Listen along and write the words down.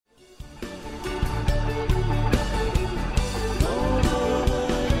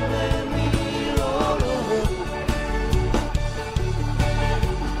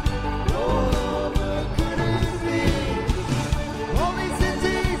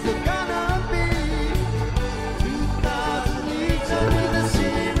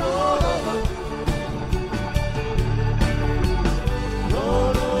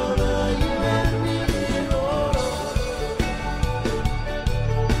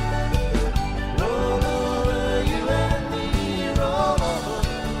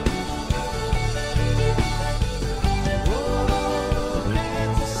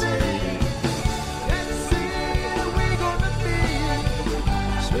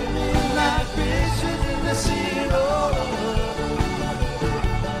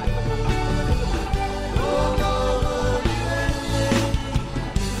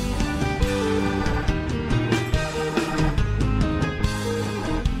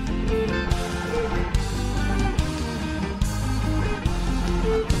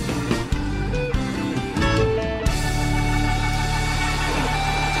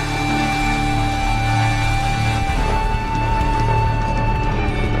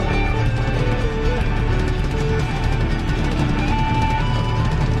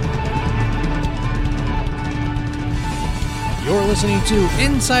listening to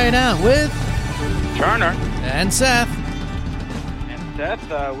Inside Out with Turner and Seth. And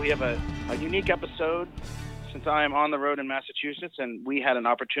Seth, we have a unique episode since I am on the road in Massachusetts, and we had an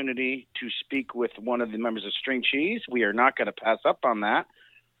opportunity to speak with one of the members of String Cheese. We are not going to pass up on that.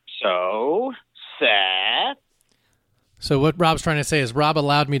 So, Seth. So what Rob's trying to say is Rob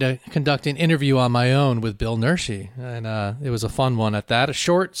allowed me to conduct an interview on my own with Bill Nershi, and it was a fun one at that. A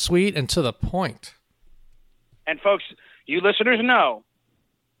short, sweet, and to the point. And folks, you listeners know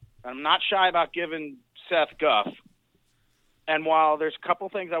I'm not shy about giving Seth guff. And while there's a couple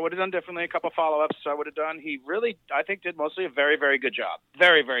things I would have done differently, a couple follow-ups I would have done, he really, I think, did mostly a very, very good job.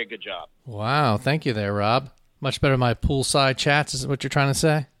 Very, very good job. Wow, thank you there, Rob. Much better than my poolside chats, is what you're trying to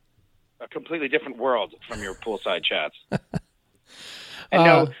say? A completely different world from your poolside chats.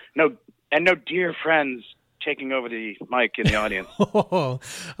 And no dear friends taking over the mic in the audience.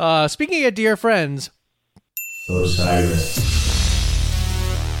 Speaking of dear friends, Osiris.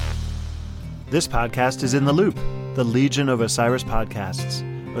 This podcast is In the Loop, the Legion of Osiris podcasts.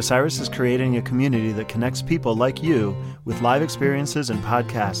 Osiris is creating a community that connects people like you with live experiences and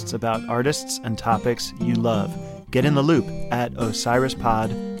podcasts about artists and topics you love. Get in the loop at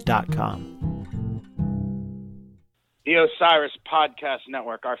osirispod.com. The Osiris Podcast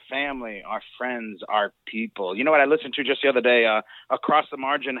Network, our family, our friends, our people. You know what I listened to just the other day? Across the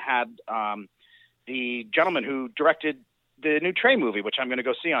Margin had the gentleman who directed the new Trey movie, which I'm going to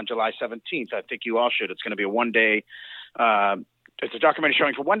go see on July 17th. I think you all should. It's going to be a one-day it's a documentary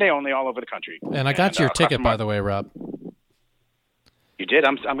showing for one day only all over the country. And I got your ticket, by the way, Rob. You did?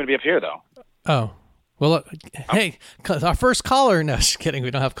 I'm going to be up here, though. Oh. Well, hey, our first caller. No, just kidding.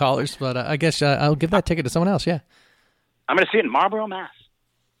 We don't have callers, but I guess I'll give that ticket to someone else, yeah. I'm going to see it in Marlborough, Mass.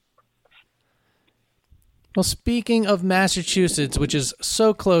 Well, speaking of Massachusetts, which is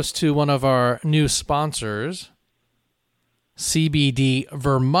so close to one of our new sponsors, CBD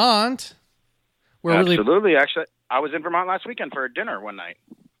Vermont. Absolutely. Actually, I was in Vermont last weekend for a dinner one night.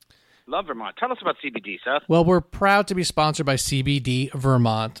 Love Vermont. Tell us about CBD, Seth. Well, we're proud to be sponsored by CBD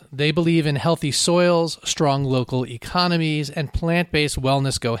Vermont. They believe in healthy soils, strong local economies, and plant-based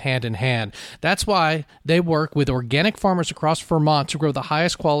wellness go hand in hand. That's why they work with organic farmers across Vermont to grow the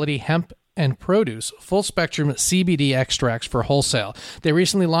highest quality hemp and produce full-spectrum CBD extracts for wholesale. They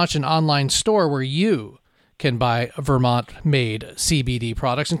recently launched an online store where you can buy Vermont-made CBD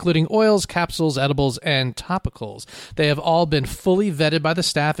products, including oils, capsules, edibles, and topicals. They have all been fully vetted by the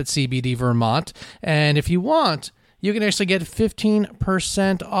staff at CBD Vermont, and if you want, you can actually get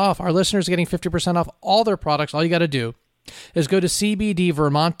 15% off. Our listeners are getting 50% off all their products. All you got to do is go to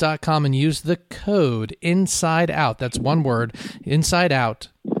cbdvermont.com and use the code INSIDEOUT. That's one word, INSIDEOUT.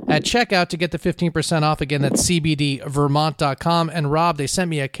 At checkout to get the 15% off. Again, that's cbdvermont.com. And Rob, they sent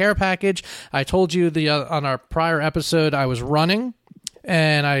me a care package. I told you on our prior episode I was running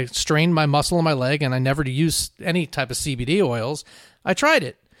and I strained my muscle in my leg and I never used any type of CBD oils. I tried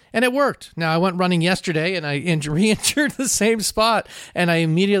it and it worked. Now, I went running yesterday and I re-injured the same spot and I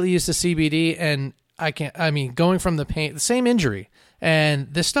immediately used the CBD and going from the pain, the same injury.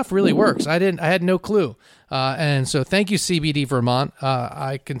 And this stuff really works. I had no clue. And so thank you, CBD Vermont.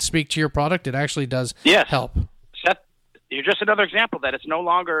 I can speak to your product. It actually does help. Seth, you're just another example that it's no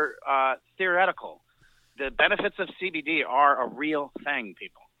longer theoretical. The benefits of CBD are a real thing,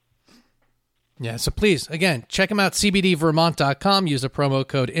 people. Yeah, so please, again, check them out, cbdvermont.com. Use the promo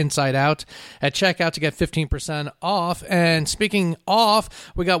code INSIDEOUT at checkout to get 15% off. And speaking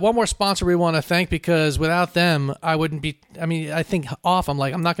off, we got one more sponsor we want to thank because without them, I think off, I'm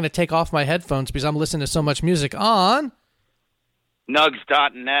not going to take off my headphones because I'm listening to so much music on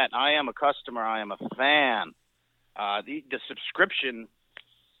Nugs.net. I am a customer. I am a fan. The subscription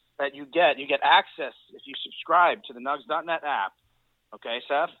that you get access if you subscribe to the Nugs.net app. Okay,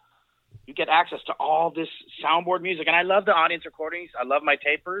 Seth? You get access to all this soundboard music. And I love the audience recordings. I love my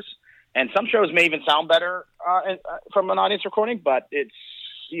tapers. And some shows may even sound better from an audience recording, but it's,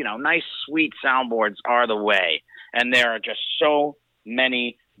 nice, sweet soundboards are the way. And there are just so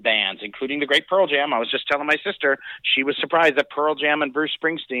many bands, including the great Pearl Jam. I was just telling my sister, she was surprised that Pearl Jam and Bruce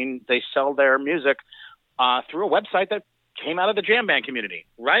Springsteen, they sell their music through a website that came out of the jam band community.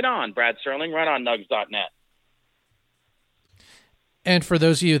 Right on, Brad Serling, right on Nugs.net. And for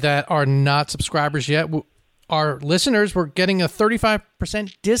those of you that are not subscribers yet, our listeners, we're getting a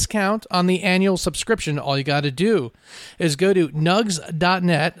 35% discount on the annual subscription. All you got to do is go to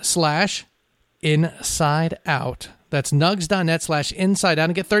nugs.net/insideout. That's nugs.net/insideout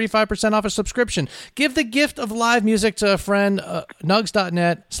and get 35% off a subscription. Give the gift of live music to a friend.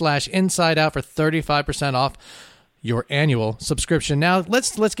 Nugs.net/insideout for 35% off your annual subscription. Now,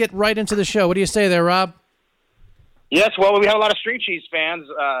 let's get right into the show. What do you say there, Rob? Yes, well, we have a lot of String Cheese fans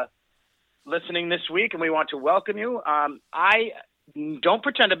listening this week, and we want to welcome you. I don't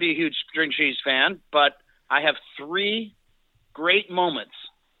pretend to be a huge String Cheese fan, but I have 3 great moments,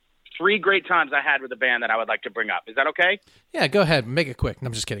 3 great times I had with the band that I would like to bring up. Is that okay? Yeah, go ahead. Make it quick. No,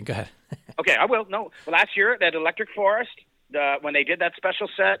 I'm just kidding. Go ahead. Okay, I will. No, last year at Electric Forest, when they did that special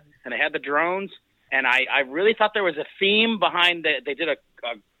set and they had the drones, and I really thought there was a theme behind they did a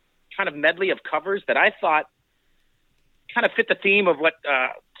kind of medley of covers that I thought kind of fit the theme of what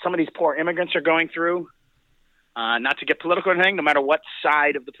some of these poor immigrants are going through. Not to get political or anything, no matter what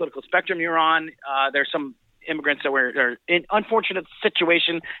side of the political spectrum you're on, there's some immigrants that were in unfortunate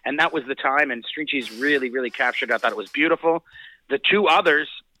situation, and that was the time, and String Cheese really, really captured it. I thought it was beautiful. The 2 others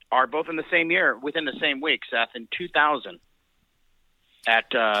are both in the same year, within the same week, Seth, in 2000 at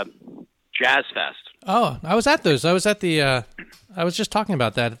Jazz Fest. Oh, I was at those. I was at the I was just talking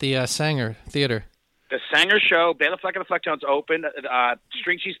about that at the Sanger Theater. The Sanger show, Bela Fleck and the Flecktones opened.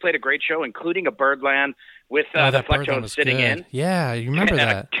 String Cheese played a great show, including a Birdland with the Flecktones sitting in. Yeah, you remember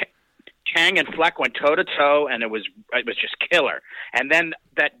that. Tang and Fleck went toe-to-toe, and it was just killer. And then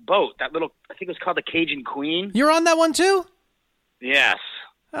that boat, that little, I think it was called the Cajun Queen. You were on that one too? Yes.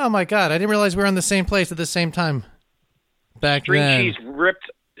 Oh, my God. I didn't realize we were in the same place at the same time back String then. Cheese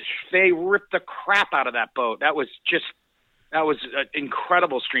ripped the crap out of that boat. That was an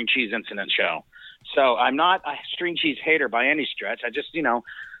incredible String Cheese incident show. So I'm not a String Cheese hater by any stretch. I just,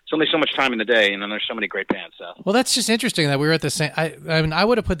 it's only so much time in the day, and then there's so many great bands. So. Well, that's just interesting that we were at the same. I mean, I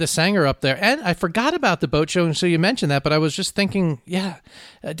would have put the Sanger up there, and I forgot about the boat show, and so you mentioned that. But I was just thinking, yeah,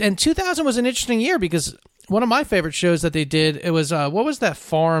 and 2000 was an interesting year because one of my favorite shows that they did, it was what was that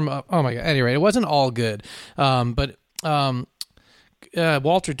farm? Oh my God! Anyway, it wasn't all good, but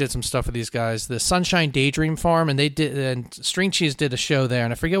Walter did some stuff with these guys, the Sunshine Daydream Farm, and String Cheese did a show there,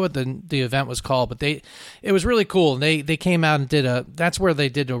 and I forget what the event was called, but it was really cool. They came out and that's where they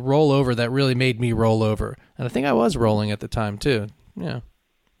did a rollover that really made me roll over, and I think I was rolling at the time too. Yeah,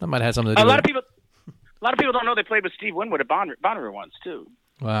 that might have had something to do. A lot of people don't know they played with Steve Winwood at Bonnaroo once too.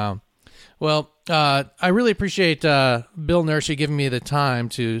 Wow. Well, I really appreciate Bill Nershi giving me the time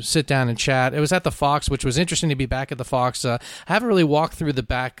to sit down and chat. It was at the Fox, which was interesting to be back at the Fox. I haven't really walked through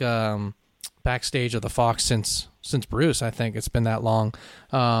the backstage of the Fox since Bruce. I think it's been that long.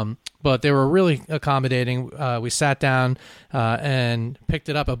 But they were really accommodating. We sat down and picked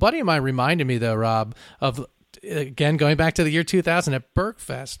it up. A buddy of mine reminded me, though, Rob, of... Again, going back to the year 2000 at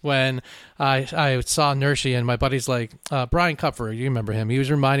Berkfest when I saw Nershi, and my buddy's like, Brian Kupfer, you remember him. He was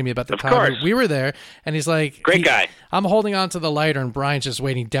reminding me about the time we were there, and he's like... Great guy. I'm holding on to the lighter, and Brian's just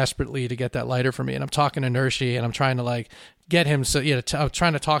waiting desperately to get that lighter for me, and I'm talking to Nershi, and I'm trying to, get him... I'm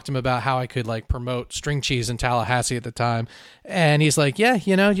trying to talk to him about how I could, promote String Cheese in Tallahassee at the time, and he's like, yeah,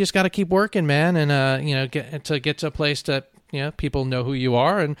 you just got to keep working, man, and, get to a place that, people know who you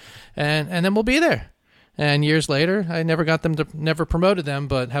are, and then we'll be there. And years later, I never promoted them,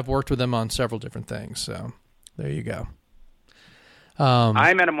 but have worked with them on several different things. So there you go.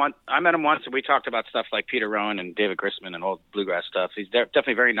 I met him once, and we talked about stuff like Peter Rowan and David Grisman and old bluegrass stuff. He's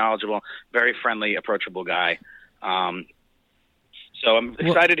definitely very knowledgeable, very friendly, approachable guy. So I'm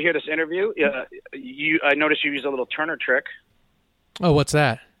excited to hear this interview. I noticed you use a little Turner trick. Oh, what's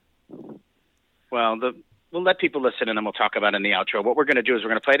that? Well, we'll let people listen, and then we'll talk about it in the outro. What we're going to do is we're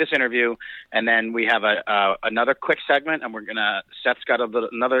going to play this interview, and then we have another quick segment, and Seth's got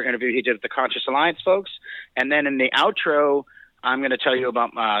another interview he did with the Conscious Alliance folks. And then in the outro, I'm going to tell you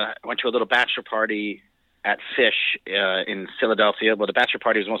about I went to a little bachelor party at Fish in Philadelphia. Well, the bachelor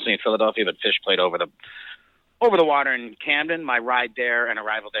party was mostly in Philadelphia, but Fish played over the water in Camden. My ride there and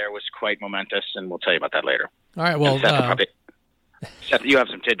arrival there was quite momentous, and we'll tell you about that later. All right, well... Seth, you have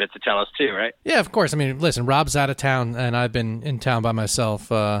some tidbits to tell us too, right? Yeah, of course. I mean, listen, Rob's out of town, and I've been in town by myself,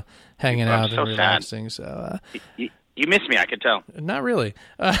 hanging out and relaxing. Sad. So you miss me, I can tell. Not really.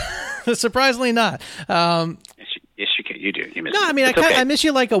 Surprisingly not. Yes, you do. You miss me. No, I mean, I miss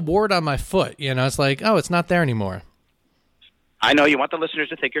you like a wart on my foot. It's like, oh, it's not there anymore. I know you want the listeners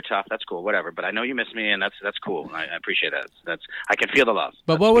to think you're tough. That's cool, whatever. But I know you miss me, and that's cool. I appreciate that. I can feel the love.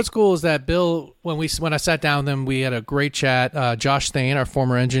 But what was cool is that Bill, when I sat down with him, we had a great chat. Josh Thane, our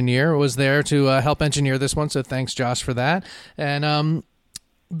former engineer, was there to help engineer this one. So thanks, Josh, for that. And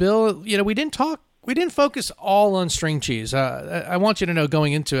Bill, we didn't focus all on String Cheese. I want you to know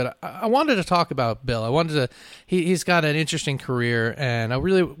going into it, I wanted to talk about Bill. He's got an interesting career, and I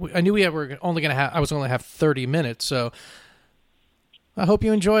knew I was only going to have 30 minutes. So I hope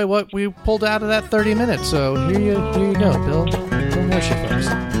you enjoy what we pulled out of that 30 minutes. So here you go, Bill. Bill Nershi, folks.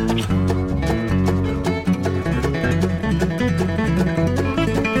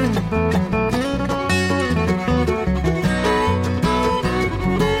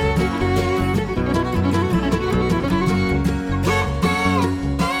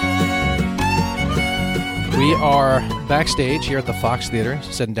 We are backstage here at the Fox Theater,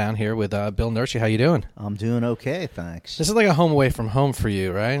 sitting down here with Bill Nershi. How you doing? I'm doing okay, thanks. This is like a home away from home for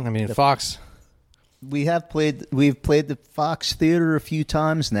you, right? I mean, Fox. We've played the Fox Theater a few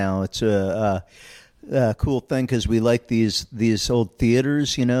times now. It's a cool thing because we like these old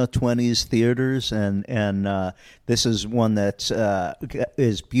theaters, 20s theaters, and this is one that's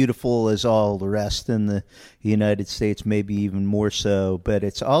as beautiful as all the rest in the United States, maybe even more so. But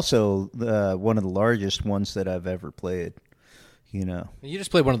it's also one of the largest ones that I've ever played. You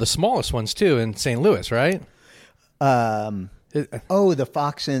just played one of the smallest ones too in St. Louis, right? The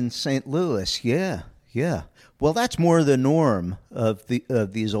Fox in St. Louis, yeah. Well, that's more the norm of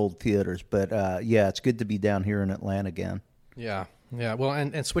these old theaters, but it's good to be down here in Atlanta again. Yeah. Well,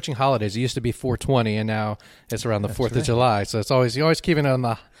 and switching holidays, it used to be 420, and now it's around the 4th of July. So you're always keeping it on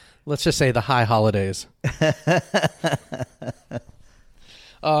the, let's just say, the high holidays.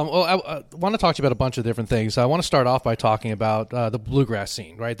 Well, I want to talk to you about a bunch of different things. I want to start off by talking about the bluegrass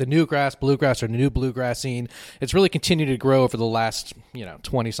scene, right? The new bluegrass, or the new bluegrass scene. It's really continued to grow over the last,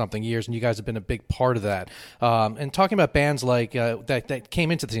 20-something years, and you guys have been a big part of that. And talking about bands like that came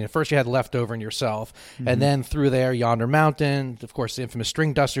into the scene. At first, you had Leftover and yourself, and then through there, Yonder Mountain, of course, the infamous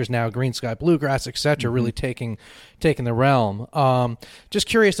String Dusters, now Green Sky Bluegrass, etc. Really taking the realm. Just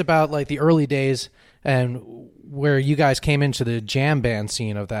curious about like the early days and where you guys came into the jam band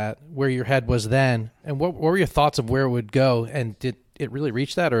scene of that, where your head was then, and what were your thoughts of where it would go, and did it really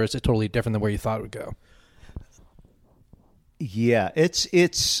reach that, or is it totally different than where you thought it would go? Yeah, it's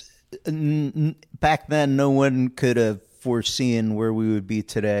back then no one could have foreseen where we would be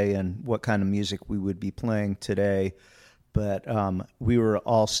today and what kind of music we would be playing today, but we were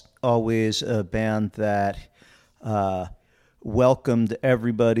always a band that welcomed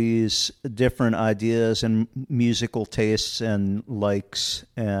everybody's different ideas and musical tastes and likes,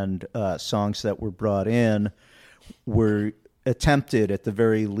 and songs that were brought in were attempted at the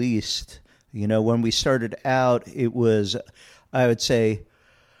very least. When we started out, it was, I would say,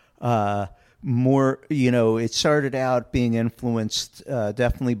 more, it started out being influenced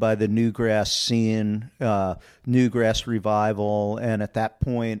definitely by the newgrass scene, newgrass revival, and at that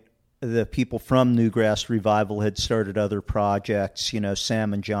point, the people from Newgrass Revival had started other projects.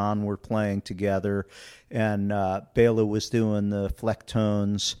 Sam and John were playing together, and Bela was doing the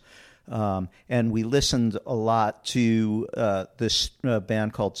Flecktones. And we listened a lot to this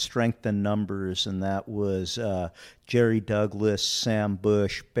band called Strength in Numbers, and that was Jerry Douglas, Sam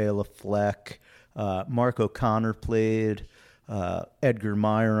Bush, Bela Fleck. Mark O'Connor played, Edgar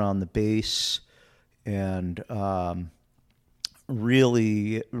Meyer on the bass, and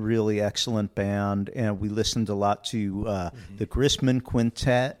really, really excellent band. And we listened a lot to the Grisman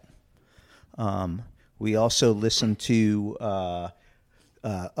Quintet. We also listened to a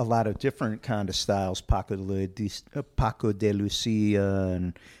lot of different kind of styles, Paco de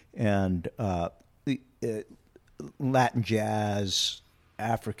Lucia and Latin jazz,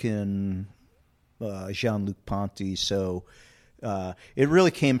 African, Jean-Luc Ponty. So it really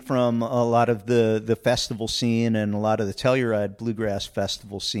came from a lot of the festival scene and a lot of the Telluride Bluegrass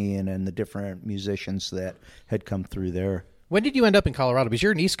Festival scene and the different musicians that had come through there. When did you end up in Colorado? Because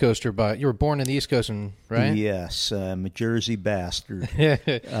you're an East Coaster, but you were born in the East Coast, right? Yes, I'm a Jersey bastard.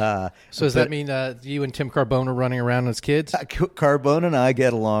 So does that mean you and Tim Carbone are running around as kids? Carbone and I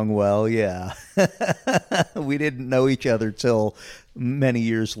get along well, yeah. We didn't know each other till many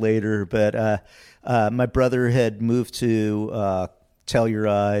years later, but my brother had moved to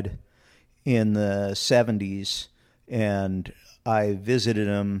Telluride in the 70s, and I visited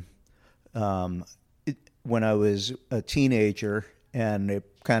him when I was a teenager, and it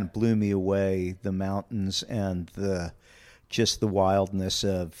kind of blew me away, the mountains and the wildness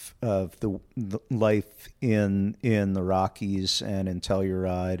of the life in the Rockies and in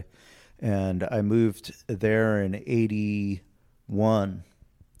Telluride. And I moved there in 1981,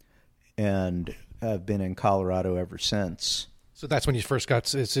 and I've been in Colorado ever since. So that's when you first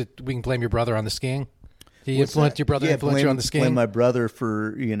got. We can blame your brother on the skiing? He influenced your brother, influenced you on the skiing? Blame my brother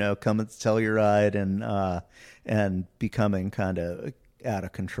for, coming to Telluride and becoming kind of out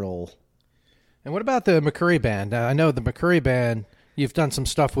of control. And what about the McCurry Band? I know the McCurry Band, you've done some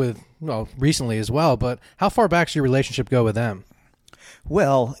stuff with, recently as well, but how far back does your relationship go with them?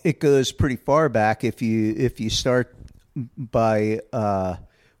 Well, it goes pretty far back. If you start by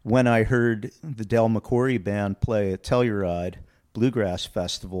when I heard the Del McCoury Band play at Telluride Bluegrass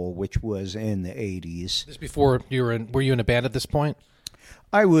Festival, which was in the 80s. Just before were you in a band at this point?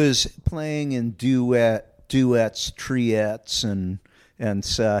 I was playing in duets, triettes, and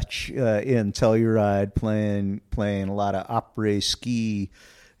such in Telluride, playing a lot of après ski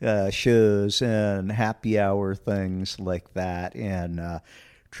shows and happy hour things like that, and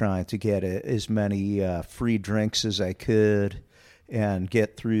trying to get as many free drinks as I could and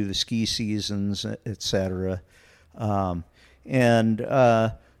get through the ski seasons, etc. I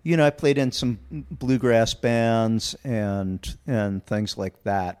played in some bluegrass bands and things like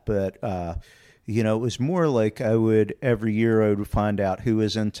that, but it was more like every year I would find out who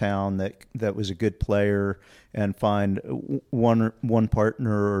was in town that was a good player and find one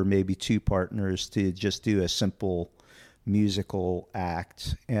partner or maybe two partners to just do a simple musical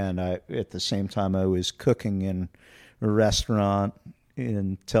act. And at the same time, I was cooking in a restaurant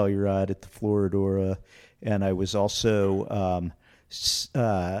in Telluride at the Floridora, and I was also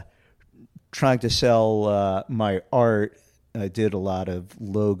trying to sell my art. I did a lot of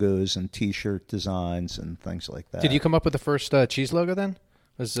logos and T-shirt designs and things like that. Did you come up with the first cheese logo then?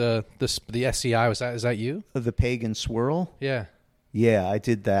 Was the SCI? Is that you? The Pagan Swirl? Yeah. Yeah, I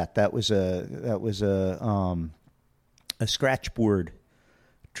did that. That was a scratchboard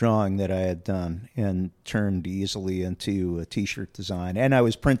drawing that I had done and turned easily into a T-shirt design. And I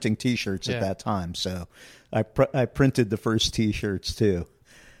was printing T-shirts at that time, so I printed the first T-shirts too.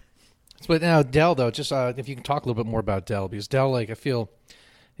 But now Del, though, just if you can talk a little bit more about Del, because Del, I feel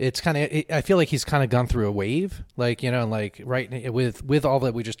like he's kind of gone through a wave, right with all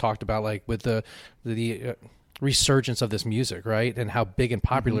that we just talked about, like with the resurgence of this music, right, and how big and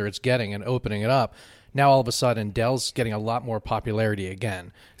popular it's getting and opening it up. Now all of a sudden, Del's getting a lot more popularity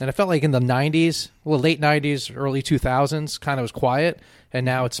again, and I felt like in the '90s, late '90s, early 2000s, kind of was quiet, and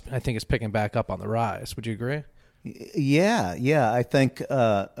now I think it's picking back up on the rise. Would you agree? Yeah. I think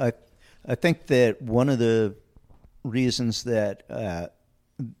I think that one of the reasons that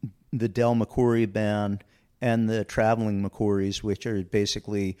the Del McCoury Band and the Traveling McCourys, which are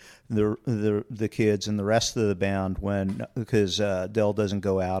basically the kids and the rest of the band, because Del doesn't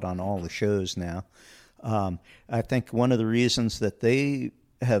go out on all the shows now. I think one of the reasons that they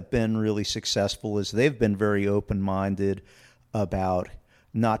have been really successful is they've been very open-minded about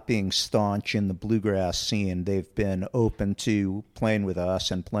not being staunch in the bluegrass scene. They've been open to playing with us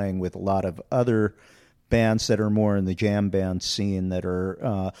and playing with a lot of other bands that are more in the jam band scene that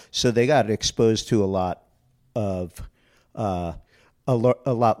are so they got exposed to a lot of a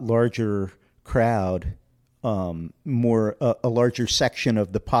lot larger crowd, a larger section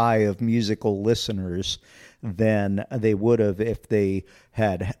of the pie of musical listeners than they would have if they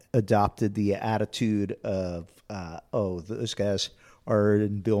had adopted the attitude of those guys are,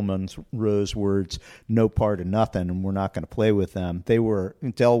 in Bill Monroe's words, no part of nothing, and we're not going to play with them.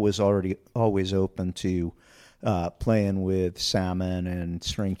 Del was always open to playing with Salmon and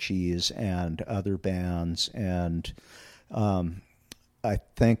String Cheese and other bands, and I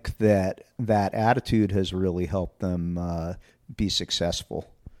think that attitude has really helped them be successful.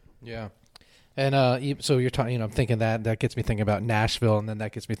 Yeah. And so you're talking, I'm thinking that gets me thinking about Nashville, and then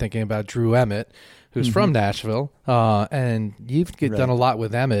that gets me thinking about Drew Emmett, who's from Nashville, and you've done a lot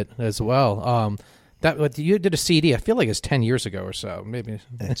with Emmett as well. You did a CD. I feel like it's 10 years ago or so. Maybe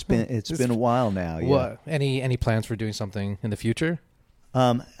it's been a while now. Yeah. What, any plans for doing something in the future?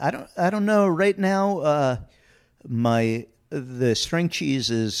 I don't know. Right now, the String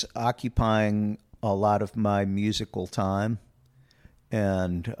Cheese is occupying a lot of my musical time,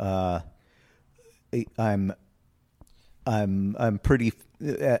 and I'm pretty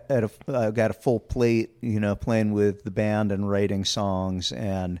I've got a full plate, playing with the band and writing songs,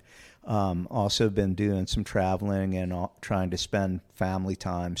 and also been doing some traveling and trying to spend family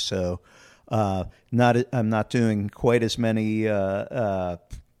time. So I'm not doing quite as many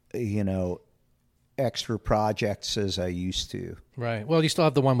extra projects as I used to. Right. Well, you still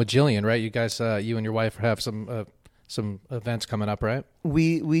have the one with Jillian, right? You guys, you and your wife have some events coming up, right?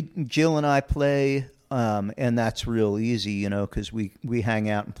 Jill and I play, and that's real easy, because we hang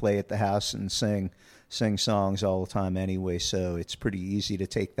out and play at the house and sing songs all the time anyway. So it's pretty easy to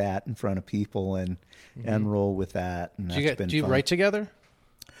take that in front of people and roll with that. And do you write together?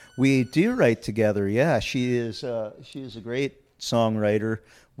 We do write together. Yeah, she is a great songwriter.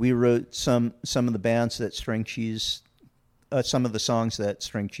 We wrote some of the bands that String Cheese, some of the songs that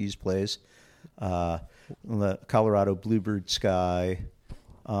String Cheese plays. Colorado Bluebird Sky,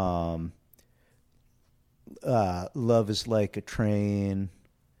 Love is Like a Train,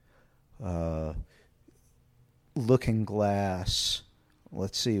 Looking Glass.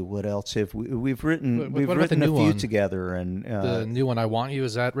 Let's see, what else have we've written? We've written a few together, and the new one, I Want You,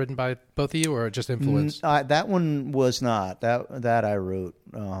 is that written by both of you or just influenced? That one was not. That I wrote.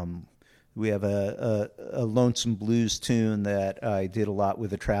 We have a Lonesome Blues tune that I did a lot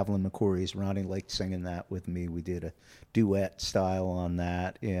with the Traveling McCourys. Ronnie liked singing that with me. We did a duet style on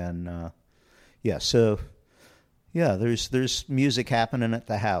that, and there's music happening at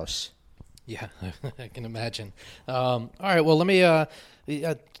the house. Yeah, I can imagine. All right, well, let me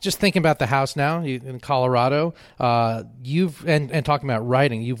just thinking about the house now in Colorado. You've and talking about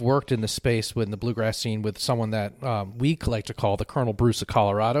writing, you've worked in the space in the bluegrass scene with someone that we like to call the Colonel Bruce of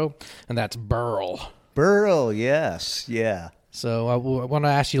Colorado, and that's Burl. Burl, yes, yeah. So I want to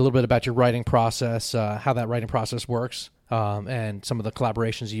ask you a little bit about your writing process, how that writing process works, and some of the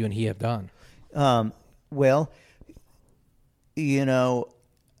collaborations you and he have done. Well, you know,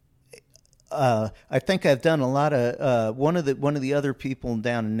 I think I've done a lot of one of the other people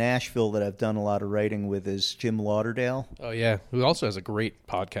down in Nashville that I've done a lot of writing with is Jim Lauderdale. Oh yeah, who also has a great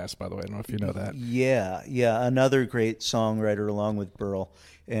podcast, by the way. I don't know if you know that. Yeah, another great songwriter along with Burl,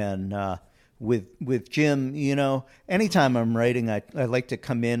 and with Jim. You know, anytime I'm writing, I like to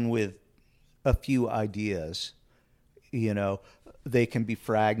come in with a few ideas. You know, they can be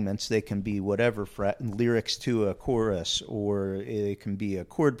fragments, they can be whatever, lyrics to a chorus, or it can be a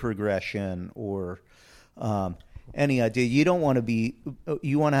chord progression, or any idea. You don't want to be,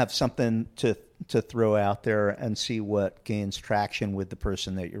 you want to have something to throw out there and see what gains traction with the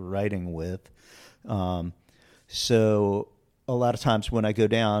person that you're writing with. So a lot of times when I go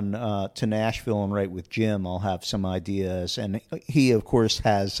down to Nashville and write with Jim, I'll have some ideas, and he, of course,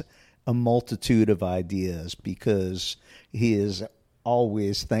 has a multitude of ideas because he is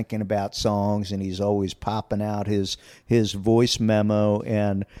always thinking about songs, and he's always popping out his voice memo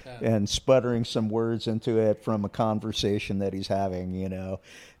and sputtering some words into it from a conversation that he's having, you know.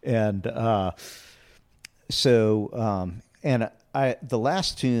 And and the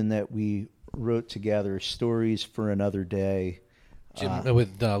last tune that we wrote together, Stories for Another Day, Jim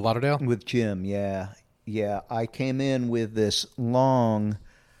with Lauderdale? With Jim, yeah. I came in with this long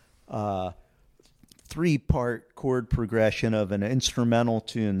 3-part chord progression of an instrumental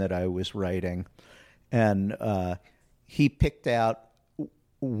tune that I was writing, and he picked out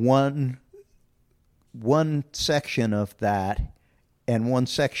one section of that and one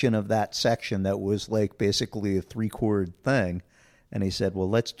section of that section that was like basically a 3-chord thing, and he said, well,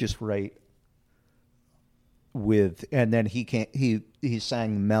 let's just write with, and then he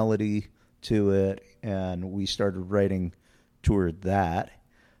sang melody to it, and we started writing toward that,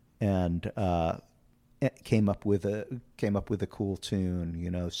 and came up with a cool tune, you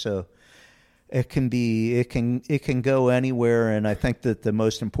know. So it can go anywhere, and I think that the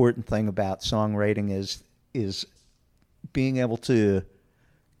most important thing about songwriting is being able to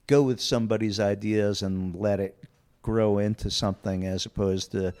go with somebody's ideas and let it grow into something, as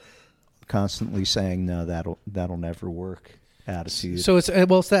opposed to constantly saying, no, that'll never work attitude. So it's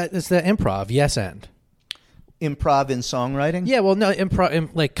the improv, yes and. Improv in songwriting? Yeah, well, no,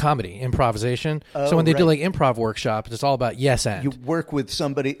 like comedy, improvisation. So when they do like improv workshops, it's all about yes and. You work with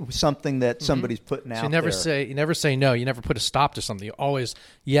something that somebody's putting out so there. You never say no. You never put a stop to something. You always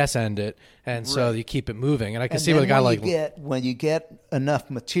yes and it, and so you keep it moving. And I can see with a guy like when you get enough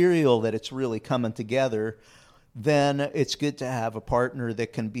material that it's really coming together, then it's good to have a partner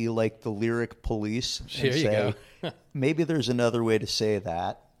that can be like the lyric police and say, maybe there's another way to say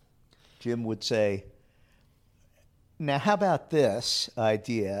that. Jim would say, now, how about this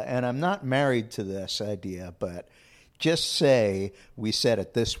idea? And I'm not married to this idea, but just say we said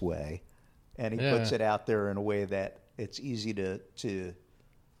it this way. And he puts it out there in a way that it's easy to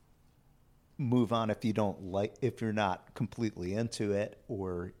move on if you're not completely into it,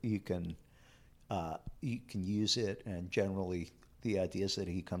 or you can use it. And generally, the ideas that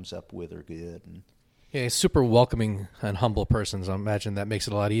he comes up with are good. And yeah, he's super welcoming and humble person, so I imagine that makes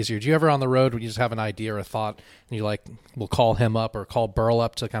it a lot easier. Do you ever on the road when you just have an idea or a thought, and you we'll call him up or call Burl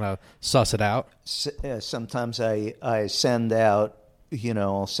up to kind of suss it out? Sometimes I send out,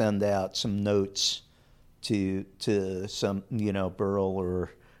 I'll send out some notes to some, Burl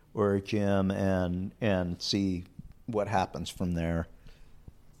or Jim and see what happens from there.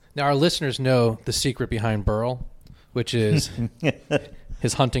 Now, our listeners know the secret behind Burl, which is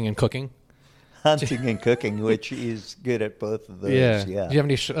his hunting and cooking. Hunting and cooking, which he's good at both of those. Yeah. Do you have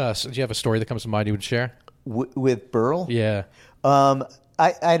any? Do you have a story that comes to mind you would share with Burl? Yeah.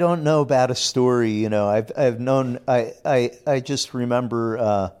 I don't know about a story. I've known. I just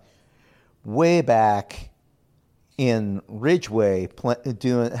remember way back in Ridgeway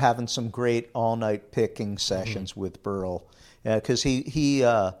having some great all night picking sessions with Burl, because he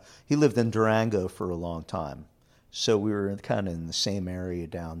lived in Durango for a long time. So we were kind of in the same area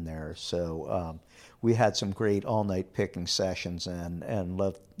down there. So we had some great all-night picking sessions, and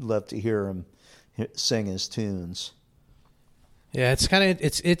loved to hear him sing his tunes. Yeah, it's kind of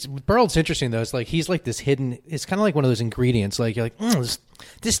it's Burl's interesting though. It's like he's like this hidden. It's kind of like one of those ingredients. Like you're like,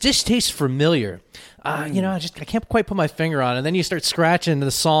 this dish tastes familiar. You know, I can't quite put my finger on it. And then you start scratching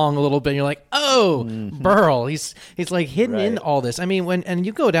the song a little bit. And you're like, oh, Burl. He's like hidden in all this. I mean, when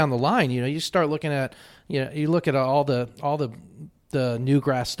you go down the line, you know, you start looking at you look at all the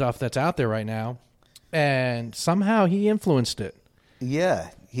Newgrass stuff that's out there right now, and somehow he influenced it. Yeah,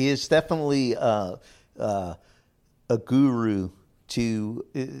 he is definitely a guru to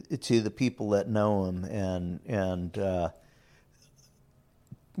the people that know him, and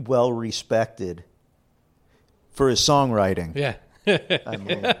well respected for his songwriting. Yeah. I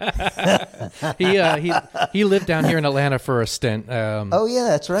mean, he lived down here in Atlanta for a stint. oh yeah,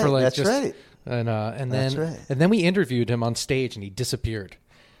 that's right. That's right. And That's then right. and then we interviewed him on stage, and he disappeared.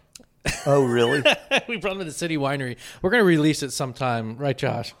 Oh really? We brought him to the City Winery. We're going to release it sometime, right,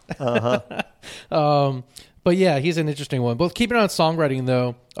 Josh? But yeah, he's an interesting one. But keeping on songwriting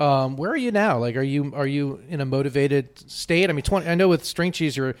though, where are you now? Like, are you in a motivated state? I mean, I know with String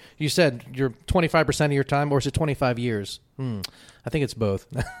Cheese, you said you're 25% of your time, or is it 25 years? I think it's both.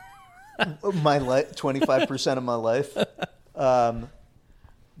 My life, 25% of my life.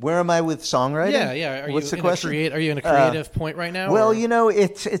 Where am I with songwriting? Yeah. What's the question? Are you in a creative point right now? Well, or? you know,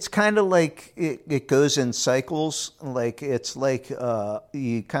 it's kind of like it goes in cycles. Like it's like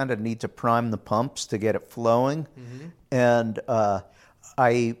you kind of need to prime the pumps to get it flowing. Mm-hmm. And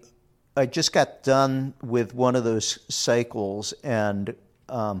I just got done with one of those cycles, and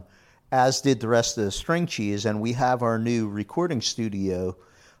as did the rest of the String Cheese. And we have our new recording studio.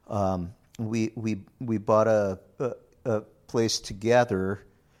 We bought a place together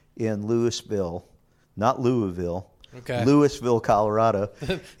in Louisville, not Louisville, Louisville, Colorado.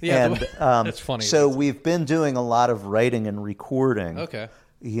 Yeah, and that's funny. So we've been doing a lot of writing and recording. Okay.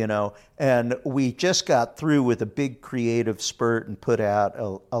 You know, and we just got through with a big creative spurt and put out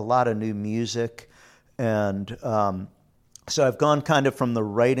a lot of new music. And so I've gone kind of from the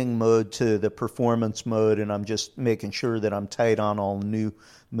writing mode to the performance mode, and I'm just making sure that I'm tight on all new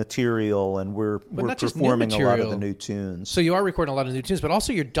material, and we're performing a lot of the new tunes. So you are recording a lot of new tunes, but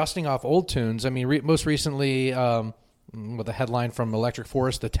also you're dusting off old tunes. I mean, most recently, with the headline from Electric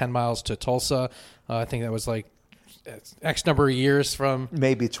Forest, the 10 Miles to Tulsa, I think that was like X number of years from...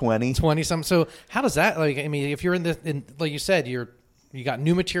 Maybe 20 something. So how does that, like, I mean, if you're like you said, you got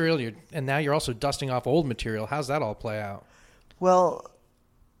new material, and now you're also dusting off old material. How's that all play out? Well,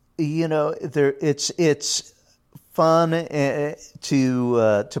 you know, it's fun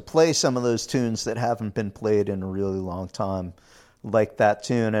to play some of those tunes that haven't been played in a really long time, like that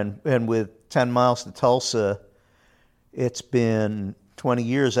tune. And with 10 Miles to Tulsa, it's been 20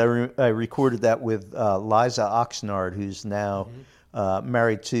 years. I recorded that with Liza Oxnard, who's now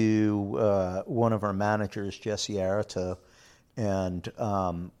married to one of our managers, Jesse Arato,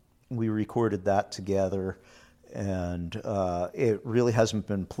 and we recorded that together. And it really hasn't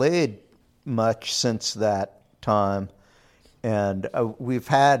been played much since that time. And we've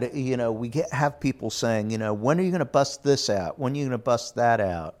had, you know, have people saying, you know, when are you going to bust this out? When are you going to bust that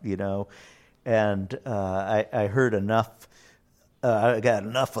out? You know, and I heard enough. I got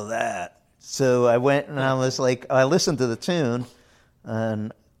enough of that. So I went and I was like, I listened to the tune,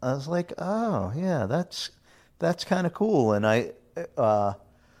 and I was like, oh yeah, that's kind of cool. And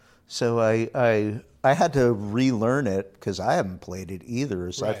so I had to relearn it because I haven't played it either,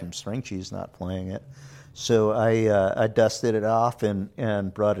 aside from String Cheese not playing it. So I dusted it off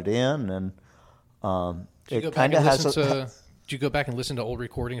and brought it in, and it kind of has. Did you go back and listen to old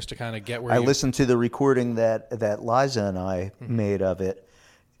recordings to kind of get where? I listened to the recording that Liza and I made of it,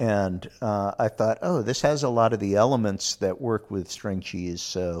 and I thought, oh, this has a lot of the elements that work with String Cheese.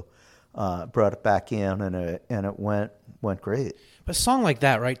 So brought it back in, and it went great. But a song like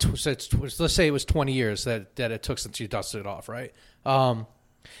that, right? Let's say it was 20 years that it took since you dusted it off, right? And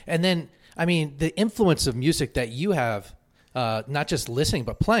then, I mean, the influence of music that you have, not just listening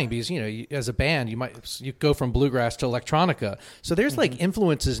but playing, because you know, as a band, you go from bluegrass to electronica. So there's like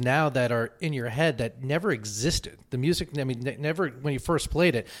influences now that are in your head that never existed. The music, I mean, never when you first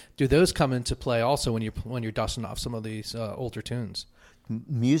played it. Do those come into play also when you're dusting off some of these older tunes?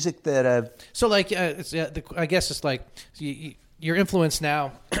 Music that I've like, I guess it's like. Your influence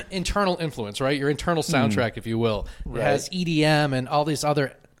now, internal influence, right? Your internal soundtrack, if you will. Right. It has EDM and all these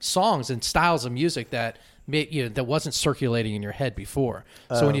other songs and styles of music that that wasn't circulating in your head before.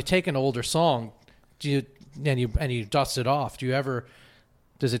 So when you take an older song, and you dust it off,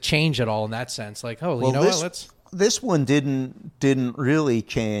 does it change at all in that sense? Like, you know what? This one didn't really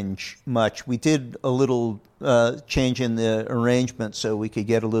change much. We did a little change in the arrangement so we could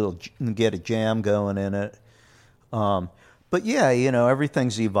get a jam going in it. But yeah,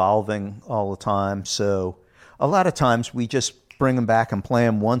 everything's evolving all the time. So a lot of times we just bring them back and play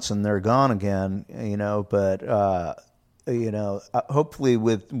them once and they're gone again. But hopefully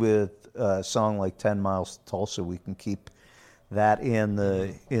with a song like 10 Miles to Tulsa, we can keep that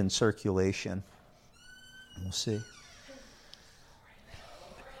in circulation. We'll see.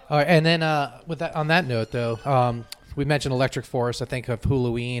 All right, and then on that note, though, we mentioned Electric Forest. I think of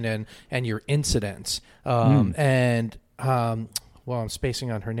Halloween and your incidents, and I'm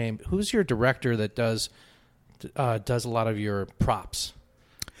spacing on her name. Who's your director that does a lot of your props?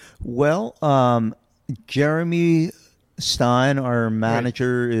 Well, Jeremy Stein, our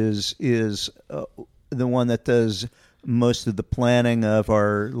manager, is the one that does most of the planning of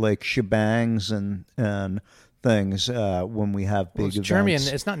our shebangs and things when we have big events. Jeremy, and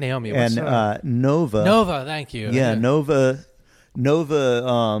it's not Naomi. And Nova. Nova, thank you. Yeah, Nova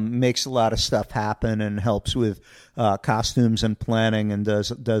makes a lot of stuff happen and helps with costumes and planning and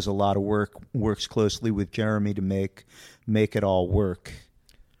does a lot of work. Works closely with Jeremy to make it all work.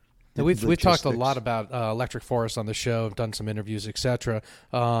 We've talked a lot about Electric Forest on the show. I've done some interviews, etc.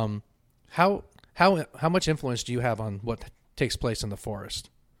 How much influence do you have on what takes place in the forest?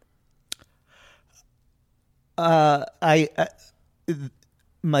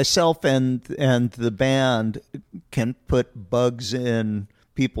 Myself and the band can put bugs in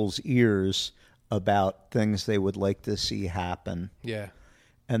people's ears about things they would like to see happen. Yeah,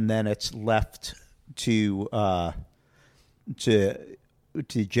 and then it's left to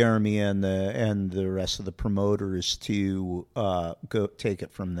Jeremy and the rest of the promoters to go take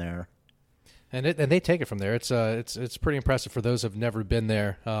it from there. And they take it from there. It's pretty impressive for those who've never been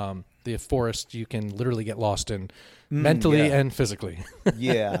there. The forest you can literally get lost in, mentally and physically.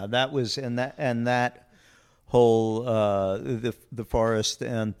 Yeah, that was and that whole the forest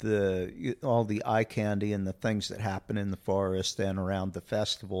and all the eye candy and the things that happen in the forest and around the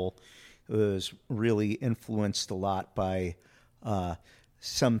festival was really influenced a lot by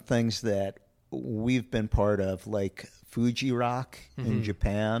some things that we've been part of, like Fuji Rock in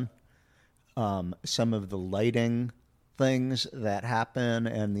Japan. Some of the lighting things that happen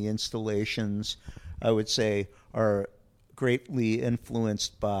and the installations, I would say, are greatly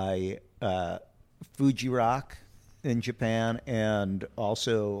influenced by Fuji Rock in Japan and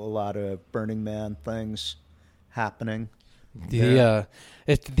also a lot of Burning Man things happening. The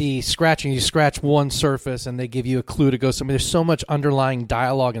scratching, you scratch one surface and they give you a clue to go somewhere. There's so much underlying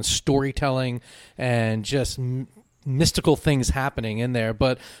dialogue and storytelling and just mystical things happening in there,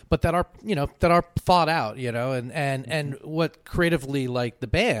 but that are thought out, and what creatively, like the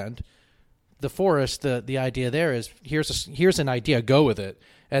band, the forest, the idea there is here's an idea, go with it,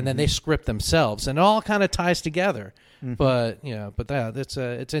 and then they script themselves, and it all kind of ties together. But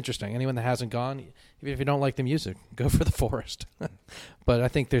it's interesting. Anyone that hasn't gone, even if you don't like the music, go for the forest. But I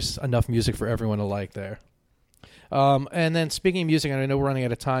think there's enough music for everyone to like there. And then speaking of music, and I know we're running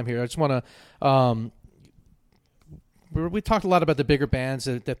out of time here, I just want to. We talked a lot about the bigger bands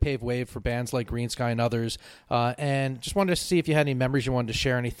that pave way for bands like Green Sky and others, and just wanted to see if you had any memories you wanted to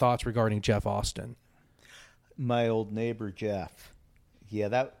share, any thoughts regarding Jeff Austin. My old neighbor, Jeff. Yeah,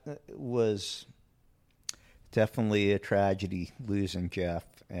 that was definitely a tragedy, losing Jeff.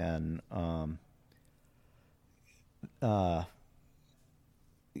 And,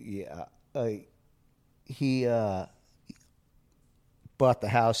 he bought the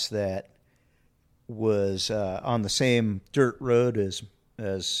house that was on the same dirt road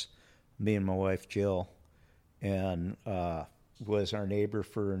as me and my wife Jill, and was our neighbor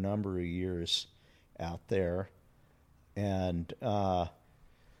for a number of years out there. And I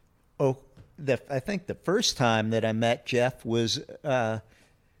think the first time that I met Jeff was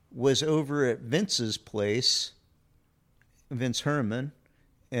over at Vince's place, Vince Herman,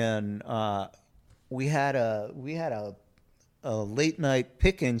 and we had a late night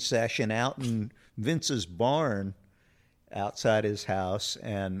picking session out in Vince's barn outside his house,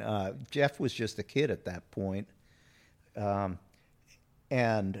 and Jeff was just a kid at that point.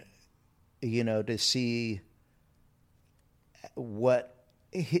 And to see what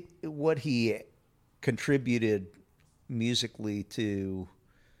he contributed musically to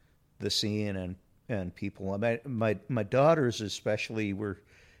the scene and people. My daughters especially were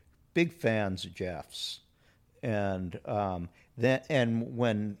big fans of Jeff's, and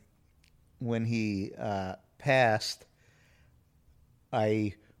when he passed,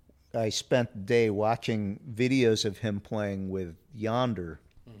 I spent the day watching videos of him playing with Yonder,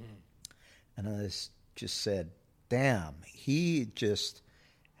 and I just said, damn, he just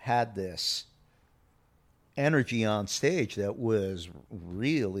had this energy on stage that was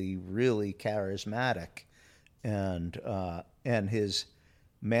really, really charismatic, and his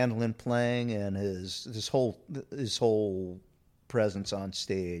mandolin playing and his whole presence on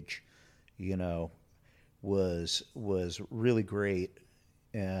stage, was really great,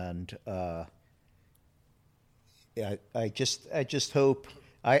 and I just hope.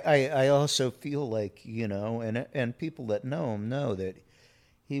 I also feel like, and people that know him know that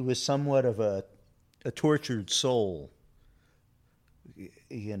he was somewhat of a tortured soul,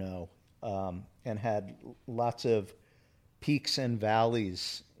 and had lots of peaks and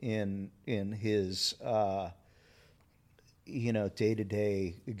valleys in his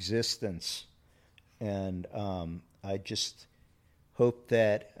day-to-day existence, and I just hope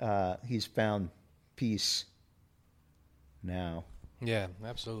that he's found peace now. Yeah,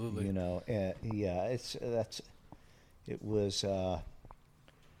 absolutely. It was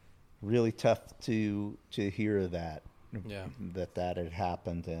really tough to hear that. Yeah. that had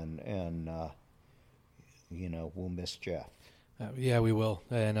happened, and we'll miss Jeff. Yeah, we will,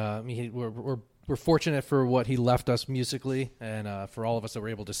 and we're fortunate for what he left us musically, and for all of us that were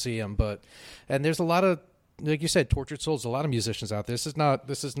able to see him. And there's a lot of, like you said, tortured souls. A lot of musicians out there. This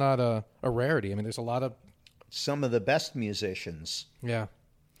is not a rarity. I mean, there's a lot of some of the best musicians. Yeah.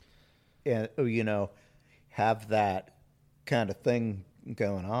 And have that kind of thing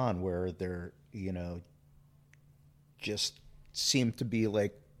going on where they're just seem to be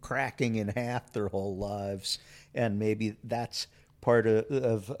like cracking in half their whole lives, and maybe that's part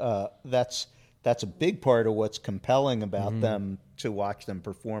of that's a big part of what's compelling about them to watch them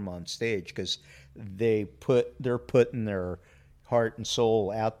perform on stage, because they're putting their heart and soul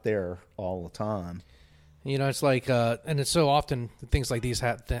out there all the time. It's like, and it's so often things like these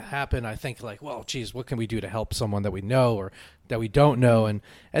happen. I think like, well, geez, what can we do to help someone that we know or that we don't know? And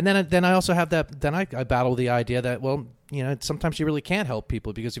then I also have that. Then I battle the idea that, well, sometimes you really can't help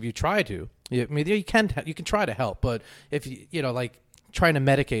people, because if you try to, you can try to help, but if like trying to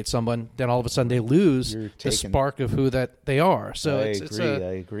medicate someone, then all of a sudden they lose the spark of who that they are. So I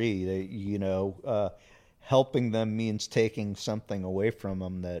agree. Helping them means taking something away from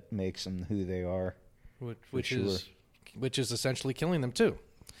them that makes them who they are. Which is essentially killing them too.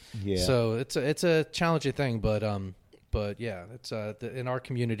 Yeah. So it's a challenging thing, but yeah, it's in our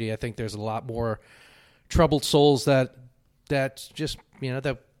community. I think there's a lot more troubled souls that just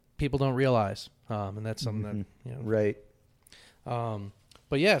that people don't realize, and that's something that right.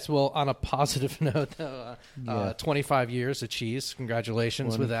 But yes, well, on a positive note, 25 years of cheese.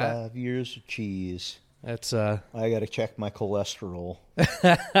 Congratulations with that. 25 years of cheese. That's I got to check my cholesterol.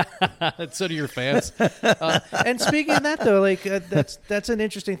 So do your fans. And speaking of that, though, like that's an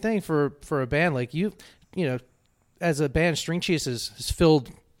interesting thing for a band like you as a band. String Cheese has filled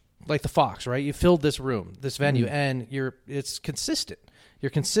like the Fox, right? You filled this room, this venue, and it's consistent.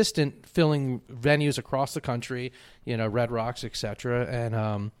 You're consistent filling venues across the country, Red Rocks,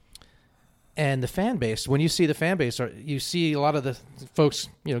 etc. And the fan base, when you see the fan base, you see a lot of the folks,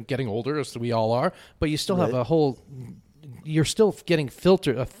 getting older, as we all are, but you still have you're still getting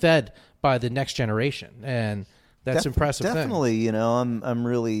fed by the next generation. And that's impressive. Definitely, I'm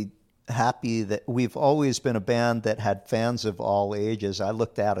really happy that we've always been a band that had fans of all ages. I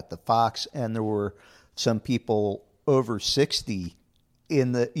looked out at the Fox, and there were some people over 60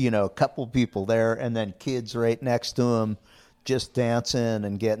 in the, a couple people there, and then kids right next to them, just dancing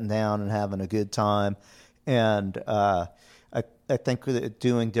and getting down and having a good time. And I think that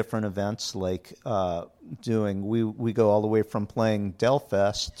doing different events, like we go all the way from playing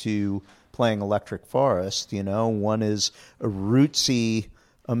Delfest to playing Electric Forest. One is a rootsy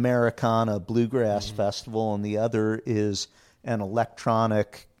Americana bluegrass festival, and the other is an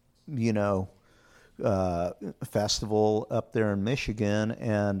electronic festival up there in Michigan.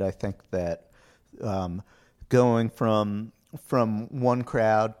 And I think that going from one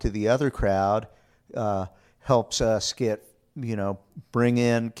crowd to the other crowd helps us get,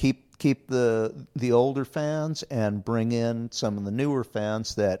 keep the older fans and bring in some of the newer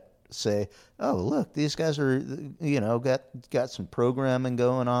fans that say, oh, look, these guys are, got some programming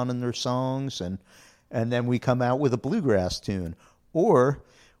going on in their songs, and then we come out with a bluegrass tune, or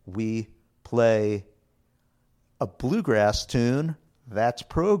we play a bluegrass tune that's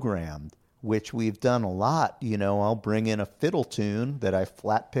programmed, which we've done a lot. I'll bring in a fiddle tune that I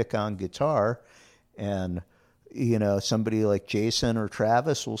flat pick on guitar, and, somebody like Jason or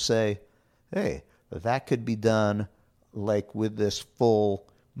Travis will say, hey, that could be done like with this full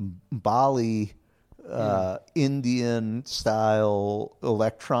Bali Indian style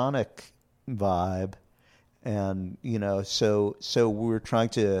electronic vibe. And so we're trying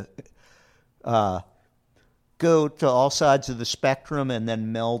to go to all sides of the spectrum and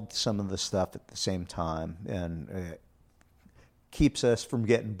then meld some of the stuff at the same time, and it keeps us from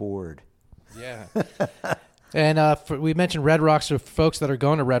getting bored. Yeah. And we mentioned Red Rocks. So folks that are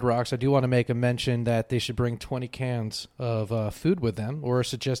going to Red Rocks, I do want to make a mention that they should bring 20 cans of food with them, or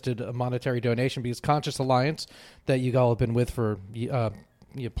suggested a monetary donation, because Conscious Alliance, that you all have been with for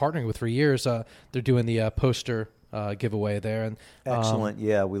partnering with for years, they're doing the poster giveaway there. And excellent.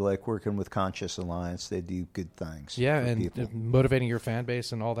 Yeah, we like working with Conscious Alliance. They do good things. Yeah, and people. Motivating your fan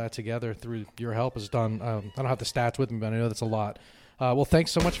base and all that together through your help is done. I don't have the stats with me, but I know that's a lot. Well, thanks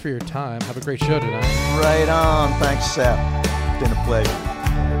so much for your time. Have a great show tonight. Right on. Thanks, Seth. It's been a pleasure.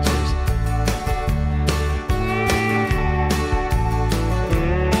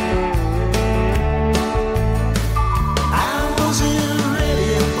 I wasn't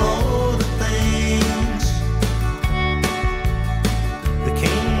ready for the things that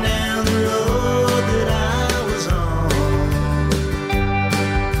came down the road that I was on.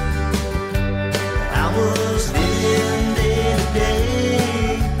 I was living day to day.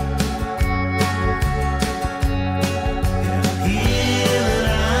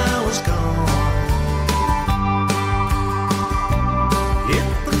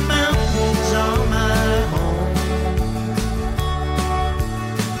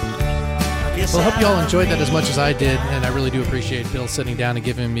 Well, I hope you all enjoyed that as much as I did, and I really do appreciate Bill sitting down and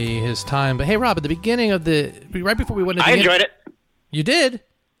giving me his time. But hey, Rob, at the beginning of right before we went into I enjoyed it. You did?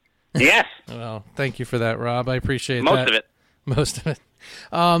 Yes. Well, thank you for that, Rob. I appreciate Most that. of it. Most of it.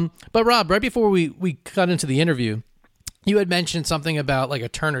 But Rob, right before we got into the interview, you had mentioned something about like a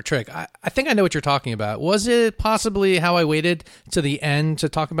Turner trick. I think I know what you're talking about. Was it possibly how I waited to the end to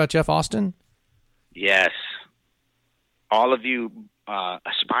talk about Jeff Austin? Yes. All of you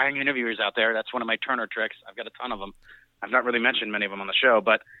aspiring interviewers out there, that's one of my Turner tricks. I've got a ton of them. I've not really mentioned many of them on the show,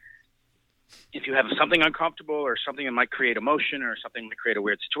 but if you have something uncomfortable or something that might create emotion or something that might create a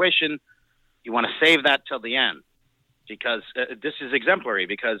weird situation, you want to save that till the end, because this is exemplary.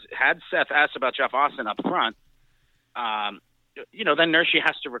 Because had Seth asked about Jeff Austin up front, then Nershi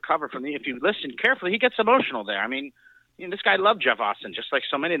has to recover from if you listen carefully, he gets emotional there. I mean, this guy loved Jeff Austin, just like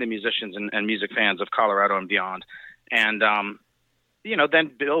so many of the musicians and music fans of Colorado and beyond. And,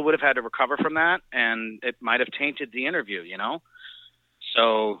 then Bill would have had to recover from that, and it might have tainted the interview,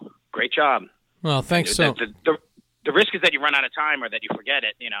 So, great job. Well, thanks. The risk is that you run out of time or that you forget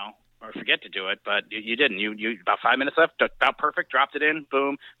it, or forget to do it, but you didn't. You about 5 minutes left, about perfect, dropped it in,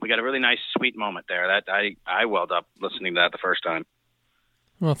 boom. We got a really nice, sweet moment there. That I welled up listening to that the first time.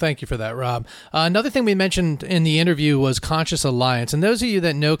 Well, thank you for that, Rob. Another thing we mentioned in the interview was Conscious Alliance. And those of you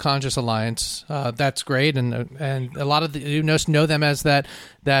that know Conscious Alliance, that's great. And a lot of you know them as that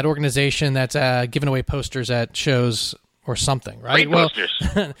organization that's giving away posters at shows or something, right? Great posters.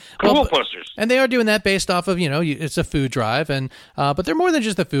 Cool posters. And they are doing that based off of, it's a food drive. And but they're more than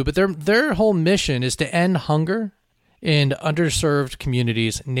just the food, but their whole mission is to end hunger in underserved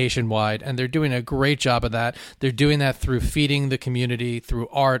communities nationwide, and they're doing a great job of that. They're doing that through feeding the community, through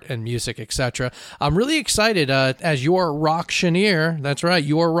art and music, etc. I'm really excited as your Rocktioneer. That's right,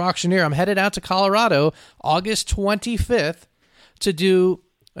 your Rocktioneer. I'm headed out to Colorado August 25th to do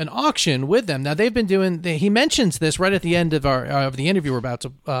an auction with them. Now, they've been doing, he mentions this right at the end of the interview we're about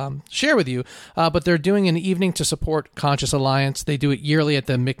to share with you, but they're doing an evening to support Conscious Alliance. They do it yearly at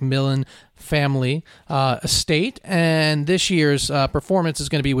the McMillan family estate, and this year's performance is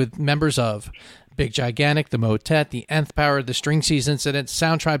going to be with members of Big Gigantic, the Motet, the Nth Power, the String Seas Incident,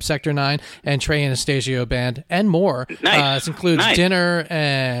 Sound Tribe Sector 9, and Trey Anastasio Band, and more. Nice. This includes dinner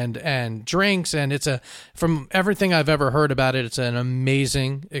and drinks, and from everything I've ever heard about it, it's an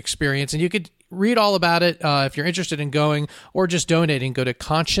amazing experience. And you could read all about it if you're interested in going or just donating. Go to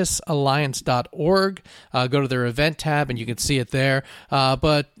consciousalliance.org, go to their event tab, and you can see it there.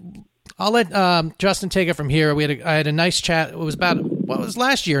 But I'll let Justin take it from here. I had a nice chat. It was about what was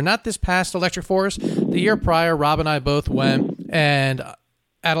last year, not this past Electric Forest. The year prior, Rob and I both went, and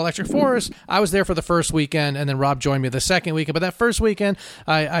at Electric Forest, I was there for the first weekend, and then Rob joined me the second weekend. But that first weekend,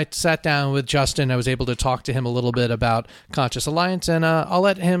 I sat down with Justin. I was able to talk to him a little bit about Conscious Alliance, and I'll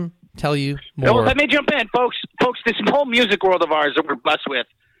let him tell you more. Well, let me jump in, folks. This whole music world of ours that we're blessed with,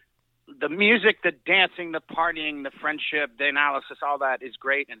 the music, the dancing, the partying, the friendship, the analysis, all that is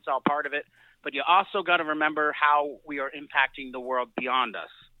great, and it's all part of it. But you also got to remember how we are impacting the world beyond us.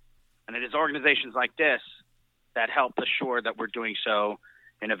 And it is organizations like this that help assure that we're doing so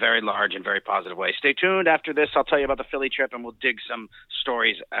in a very large and very positive way. Stay tuned. After this, I'll tell you about the Philly trip, and we'll dig some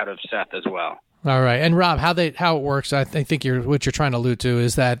stories out of Seth as well. All right. And Rob, how it works, I think what you're trying to allude to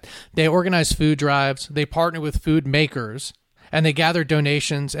is that they organize food drives, they partner with food makers, and they gather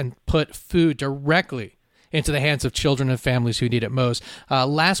donations and put food directly into the hands of children and families who need it most.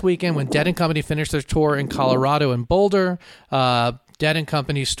 Last weekend, when Dead & Company finished their tour in Colorado and Boulder, Dead &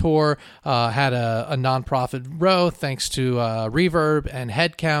 Company's tour had a nonprofit row thanks to Reverb and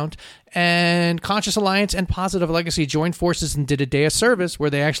Headcount. And Conscious Alliance and Positive Legacy joined forces and did a day of service where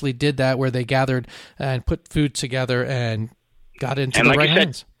they actually did that, where they gathered and put food together and got it into the right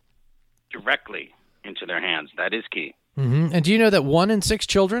hands. Directly into their hands. That is key. Mm-hmm. And do you know that 1 in 6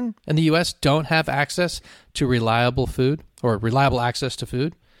 children in the U.S. don't have access to reliable food or reliable access to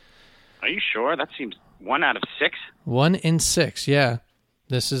food? Are you sure? That seems 1 out of 6. 1 in 6, yeah.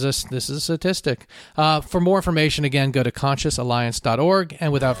 This is a statistic. For more information, again, go to consciousalliance.org.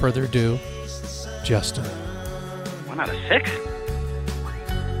 And without further ado, Justin. 1 out of 6?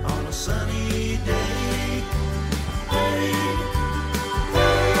 On a sunny day.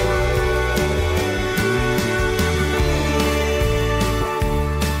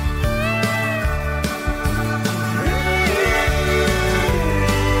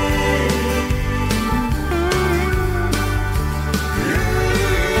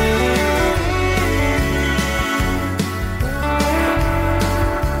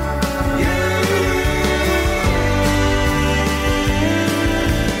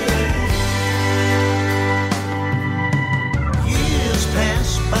 Years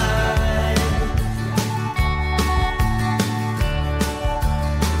pass by.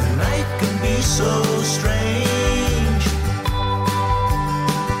 The night can be so strange,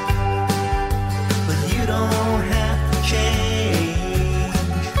 but you don't have to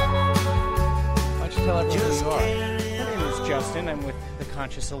change. Why don't you tell everyone who you are? My name is Justin. I'm with the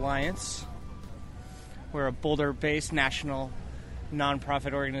Conscious Alliance. We're a Boulder-based national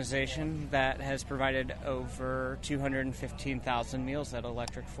nonprofit organization that has provided over 215,000 meals at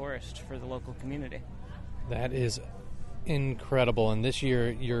Electric Forest for the local community. That is incredible. And this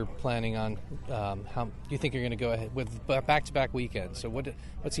year you're planning on how you think you're going to go ahead with back-to-back weekends. So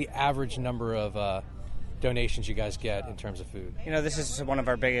what's the average number of donations you guys get in terms of food? You know, this is one of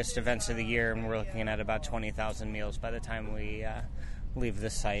our biggest events of the year, and we're looking at about 20,000 meals by the time we leave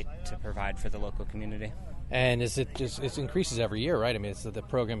this site to provide for the local community. And it increases every year, right? I mean, it's the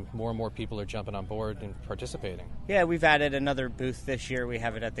program, more and more people are jumping on board and participating. Yeah, we've added another booth this year. We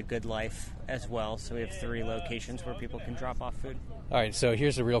have it at the Good Life as well, so we have 3 locations where people can drop off food. All right, so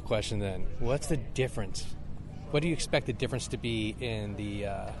here's the real question then. What's the difference? What do you expect the difference to be in the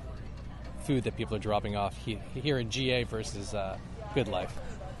food that people are dropping off here in GA versus Good Life?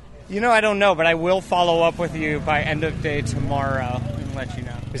 You know, I don't know, but I will follow up with you by end of day tomorrow and let you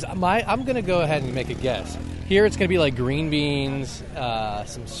know. Because I'm going to go ahead and make a guess. Here it's going to be like green beans,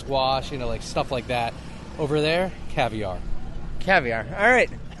 some squash, like stuff like that. Over there, caviar. Caviar. All right.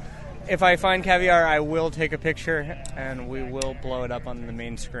 If I find caviar, I will take a picture and we will blow it up on the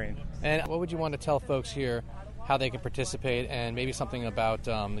main screen. And what would you want to tell folks here how they can participate and maybe something about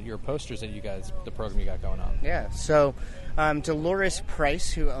your posters that the program you got going on? Yeah, so Dolores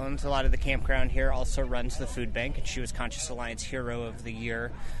Price, who owns a lot of the campground here, also runs the food bank, and she was Conscious Alliance Hero of the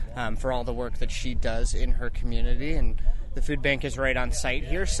Year for all the work that she does in her community. And the food bank is right on site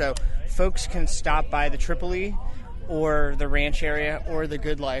here, so folks can stop by the Tripoli or the ranch area or the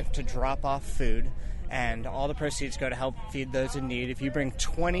Good Life to drop off food, and all the proceeds go to help feed those in need. If you bring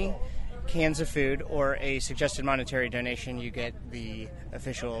 20 cans of food or a suggested monetary donation, you get the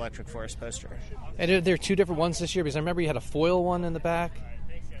official Electric Forest poster. And there are 2 different ones this year, because I remember you had a foil one in the back.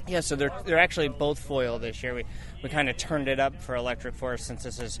 Yeah, so they're actually both foil this year. We kind of turned it up for Electric Forest since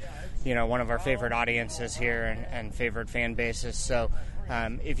this is, one of our favorite audiences here and favorite fan bases. So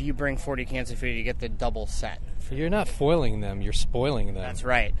if you bring 40 cans of food, you get the double set. You're not foiling them, you're spoiling them. That's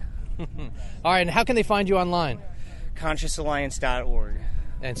right. All right, and how can they find you online? consciousalliance.org.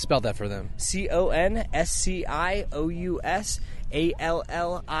 And spell that for them.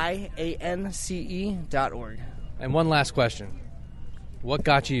 CONSCIOUSALLIANCE.org. And one last question. What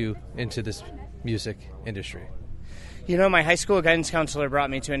got you into this music industry? My high school guidance counselor brought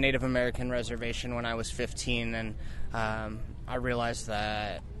me to a Native American reservation when I was 15, and I realized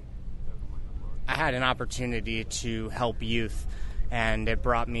that I had an opportunity to help youth, and it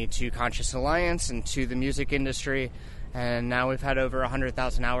brought me to Conscious Alliance and to the music industry. And now we've had over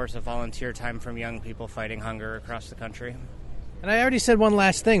 100,000 hours of volunteer time from young people fighting hunger across the country. And I already said one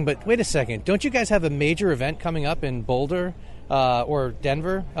last thing, but wait a second. Don't you guys have a major event coming up in Boulder or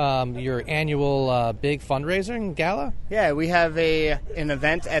Denver? Your annual big fundraising gala? Yeah, we have an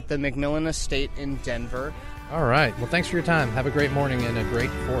event at the McMillan Estate in Denver All right. Well, thanks for your time. Have a great morning and a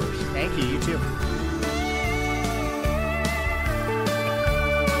great course. Thank you. You too.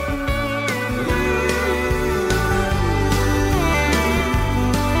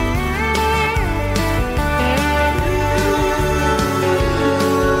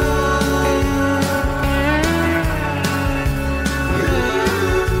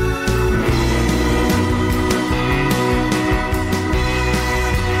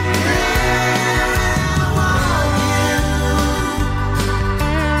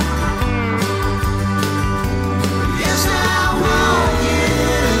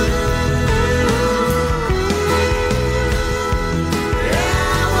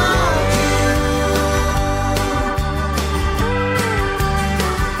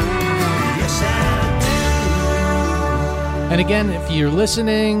 And again, if you're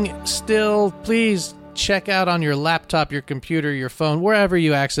listening still, please check out on your laptop, your computer, your phone, wherever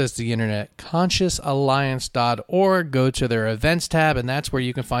you access the internet, consciousalliance.org. Go to their events tab, and that's where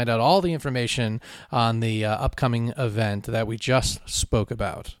you can find out all the information on the upcoming event that we just spoke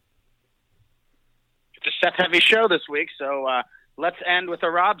about. It's a Seth-heavy show this week, so let's end with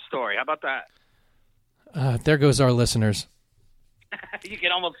a Rob story. How about that? There goes our listeners. You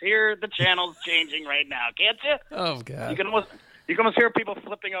can almost hear the channels changing right now, can't you? Oh, God. You can almost hear people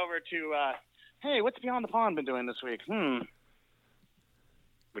flipping over to, hey, what's Beyond the Pond been doing this week?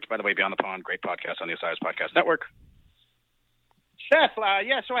 Which, by the way, Beyond the Pond, great podcast on the Osiris Podcast Network. Seth, so I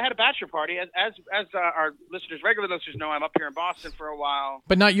had a bachelor party. As our regular listeners know, I'm up here in Boston for a while.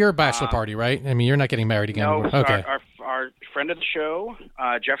 But not your bachelor party, right? I mean, you're not getting married again. No, okay. Our friend of the show,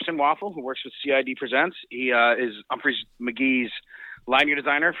 Jefferson Waffle, who works with CID Presents, he is Humphreys McGee's lighting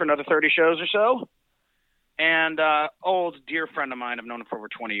designer for another 30 shows or so. And old dear friend of mine, I've known him for over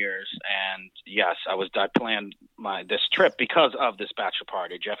 20 years. And yes, I planned this trip because of this bachelor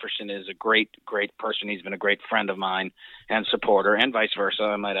party. Jefferson is a great, great person. He's been a great friend of mine and supporter, and vice versa,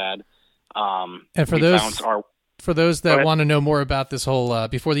 I might add. And for those that want to know more about this whole,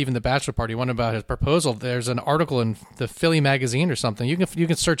 before even the bachelor party, want about his proposal, there's an article in the Philly Magazine or something. You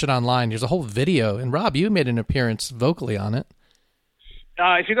can search it online. There's a whole video. And Rob, you made an appearance vocally on it.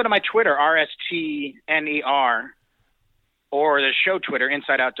 If you go to my Twitter, RSTNER, or the show Twitter,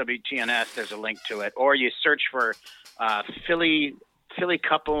 Inside Out WTNS, there's a link to it. Or you search for Philly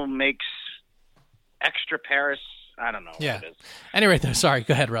couple makes extra Paris. I don't know what it is. Anyway, sorry.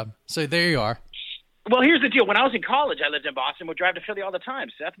 Go ahead, Rob. So there you are. Well, here's the deal. When I was in college, I lived in Boston. We'd drive to Philly all the time,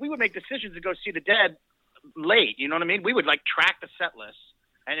 Seth. We would make decisions to go see the Dead late. You know what I mean? We would track the set list.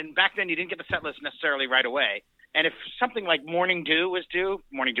 And back then, you didn't get the set list necessarily right away. And if something like Morning Dew was due,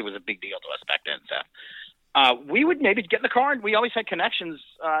 Morning Dew was a big deal to us back then, Seth. We would maybe get in the car, and we always had connections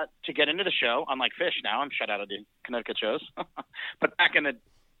to get into the show. Unlike Fish now, I'm shut out of the Connecticut shows. But back in the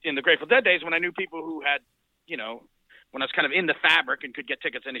Grateful Dead days, when I knew people who had, when I was kind of in the fabric and could get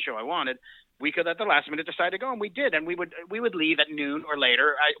tickets to any show I wanted, we could at the last minute decide to go, and we did. And we would leave at noon or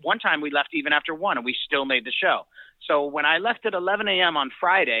later. One time we left even after 1, and we still made the show. So when I left at 11 a.m. on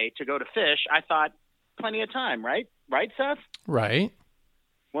Friday to go to Fish, I thought, plenty of time, right? Right, Seth? Right.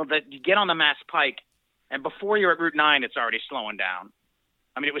 Well, you get on the Mass Pike, and before you're at Route 9, it's already slowing down.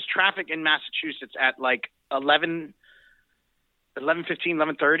 I mean, it was traffic in Massachusetts at 11:15,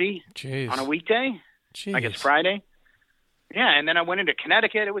 11:30 on a weekday. Jeez. I guess Friday. Yeah, and then I went into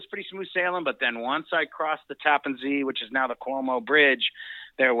Connecticut. It was pretty smooth sailing, but then once I crossed the Tappan Zee, which is now the Cuomo Bridge,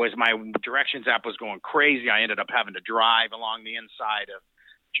 my directions app was going crazy. I ended up having to drive along the inside of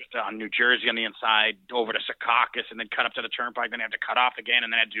on New Jersey on the inside over to Secaucus and then cut up to the turnpike, then I had to cut off again,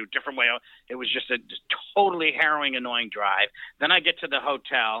 and then I had to do a different way. It was just a totally harrowing, annoying drive. Then I get to the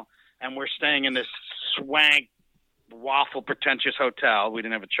hotel, and we're staying in this swank, waffle, pretentious hotel. We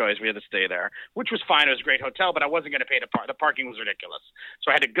didn't have a choice. We had to stay there, which was fine. It was a great hotel, but I wasn't going to pay to park. The parking was ridiculous.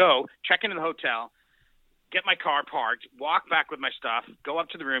 So I had to go, check into the hotel, get my car parked, walk back with my stuff, go up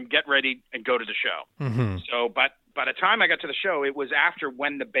to the room, get ready, and go to the show. Mm-hmm. So, but by the time I got to the show, it was after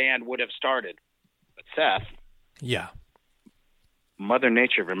when the band would have started. But Seth, yeah, Mother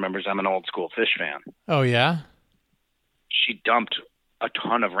Nature remembers I'm an old school Fish fan. Oh yeah, she dumped a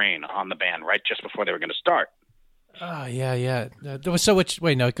ton of rain on the band right just before they were going to start. Oh yeah.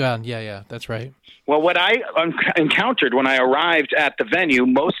 Wait, no, go on. Yeah, that's right. Well, what I encountered when I arrived at the venue,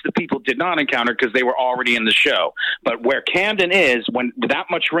 most of the people did not encounter because they were already in the show. But where Camden is, when that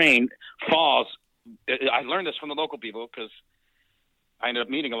much rain falls, I learned this from the local people because I ended up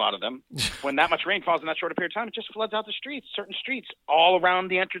meeting a lot of them. When that much rain falls in that short period of time, it just floods out the streets, certain streets, all around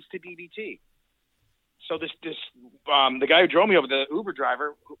the entrance to BBT. So the guy who drove me over, the Uber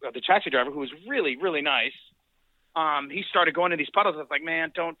driver, the taxi driver, who was really, really nice, he started going to these puddles. I was like,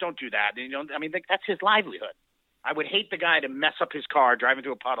 man, don't do that. I mean, that's his livelihood. I would hate the guy to mess up his car driving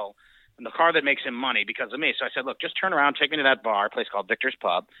through a puddle, and the car that makes him money because of me. So I said, look, just turn around, take me to that bar, a place called Victor's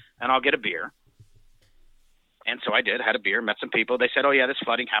Pub, and I'll get a beer. And so I did, had a beer, met some people. They said, oh, yeah, this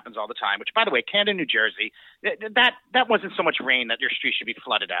flooding happens all the time, which, by the way, Camden, New Jersey, that wasn't so much rain that your street should be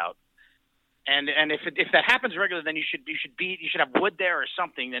flooded out. And if that happens regularly, then you should have wood there or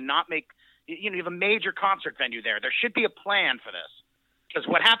something and not make you have a major concert venue there. There should be a plan for this. Because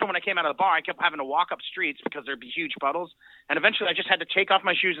what happened when I came out of the bar, I kept having to walk up streets because there'd be huge puddles. And eventually I just had to take off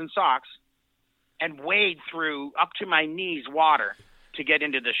my shoes and socks and wade through up to my knees water to get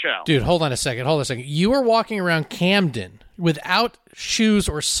into the show. Dude, hold on a second. You were walking around Camden without shoes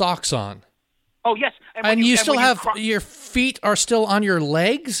or socks on. Oh, yes. And you still have your feet are still on your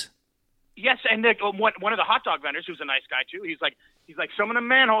legs? Yes, and one of the hot dog vendors, who's a nice guy too, he's like, some of the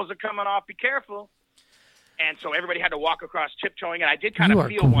manholes are coming off. Be careful. And so everybody had to walk across tiptoeing, and I did kind of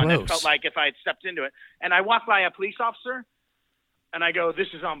feel one that felt like if I had stepped into it. And I walked by a police officer, and I go, this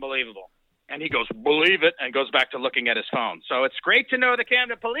is unbelievable. And he goes, believe it, and goes back to looking at his phone. So it's great to know the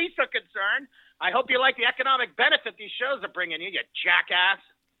Camden police are concerned. I hope you like the economic benefit these shows are bringing you jackass.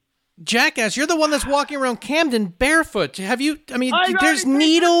 Jackass, you're the one that's walking around Camden barefoot. Have you? I mean, there's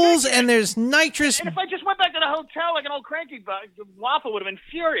needles and there's nitrous. And if I just went back to the hotel like an old cranky waffle, would have been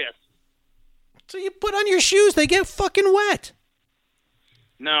furious. So you put on your shoes; they get fucking wet.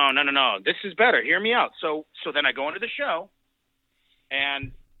 No. This is better. Hear me out. So then I go into the show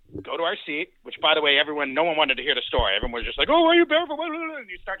and go to our seat. Which, by the way, no one wanted to hear the story. Everyone was just like, "Oh, are you barefoot?" And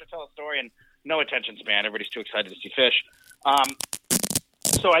you start to tell a story, and no attention span. Everybody's too excited to see fish.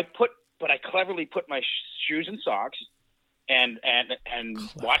 So I cleverly put my shoes and socks and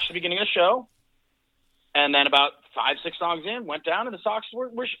watched the beginning of the show. And then about 5-6 songs in, went down, and the socks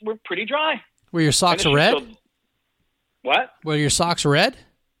were pretty dry. Were your socks red? What? Were your socks red?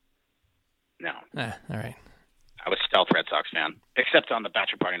 No. All right. I was stealth Red Sox fan, except on the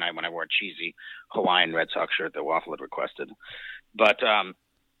bachelor party night when I wore a cheesy Hawaiian Red Sox shirt that Waffle had requested. But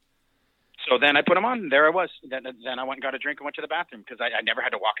so then I put them on, and there I was. Then I went and got a drink and went to the bathroom because I never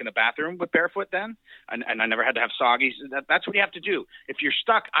had to walk in the bathroom with barefoot then, and I never had to have soggies. That's what you have to do. If you're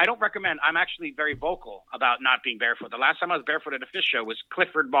stuck, I don't recommend. I'm actually very vocal about not being barefoot. The last time I was barefoot at a fish show was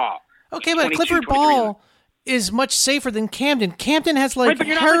Clifford Ball. Okay, but Clifford Ball is much safer than Camden. Camden has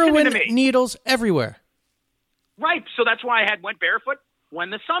heroin needles everywhere. Right, so that's why I went barefoot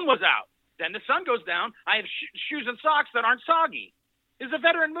when the sun was out. Then the sun goes down. I have shoes and socks that aren't soggy. It's a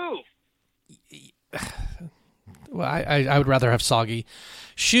veteran move. Well, I would rather have soggy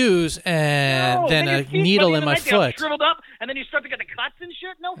shoes than a needle in my foot. Shriveled up, and then you start to get the cuts and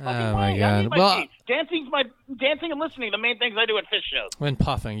shit. No fucking way. Oh my god! Well, dancing and listening. The main things I do at fish shows. When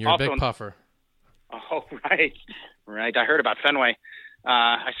puffing, you're also a big puffer. Oh right. I heard about Fenway.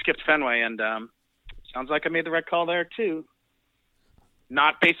 I skipped Fenway, and sounds like I made the right call there too.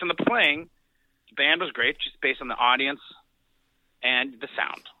 Not based on the playing. The band was great, just based on the audience and the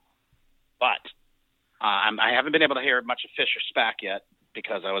sound. But I haven't been able to hear much of Fish or Spack yet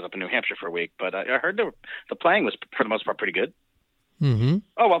because I was up in New Hampshire for a week. But I heard the playing was, for the most part, pretty good. Mm-hmm.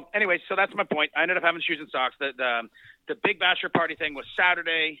 Oh, well, anyway, so that's my point. I ended up having shoes and socks. The big bachelor party thing was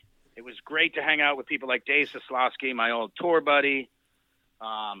Saturday. It was great to hang out with people like Dave Zaslowski, my old tour buddy.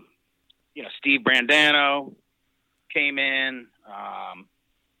 Steve Brandano came in.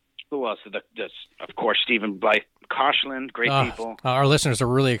 Who else? Of course, Stephen Blythe Koshland, great people. Our listeners are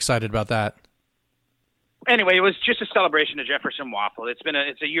really excited about that. Anyway, it was just a celebration of Jefferson Waffle. It's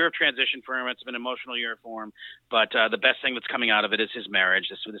a year of transition for him. It's been an emotional year for him. But the best thing that's coming out of it is his marriage.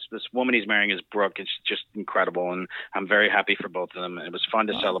 This woman he's marrying is Brooke. It's just incredible, and I'm very happy for both of them. It was fun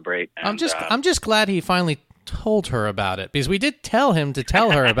to celebrate. And, I'm just glad he finally told her about it because we did tell him to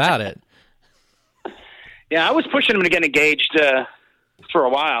tell her about it. Yeah, I was pushing him to get engaged for a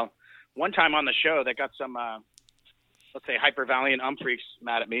while. One time on the show, that got some, let's say, hyper valiant freaks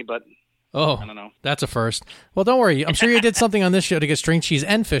mad at me, but I don't know. That's a first. Well, don't worry. I'm sure you did something on this show to get string cheese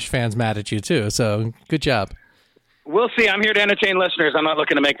and fish fans mad at you, too. So, good job. We'll see. I'm here to entertain listeners. I'm not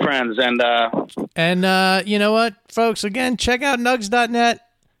looking to make friends. And you know what, folks? Again, check out nugs.net.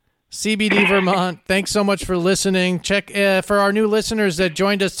 CBD Vermont. Thanks so much for listening. Check for our new listeners that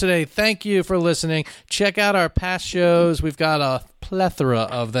joined us today. Thank you for listening. Check out our past shows. We've got a plethora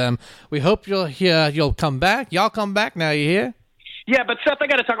of them. We hope you'll come back. Y'all come back now. You hear? Yeah, but Seth, I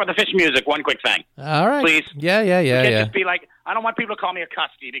got to talk about the fish music. One quick thing. All right. Please. Yeah. Just be like, I don't want people to call me a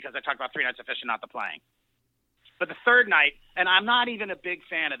custy because I talked about 3 Nights of Fish and not the playing. But the third night, and I'm not even a big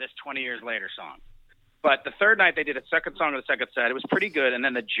fan of this 20 Years Later song. But the third night, they did a second song of the second set. It was pretty good, and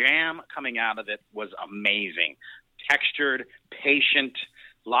then the jam coming out of it was amazing. textured, patient,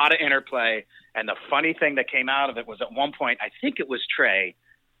 a lot of interplay. And the funny thing that came out of it was at one point, I think it was Trey,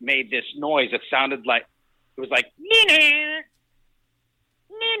 made this noise that sounded like, it was like, Nina,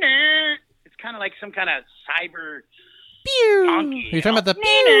 Nina. It's kind of like some kind of cyber Pew! donkey. You're talking about the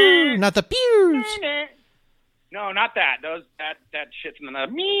pew, not the pews. No, not that. That shit from the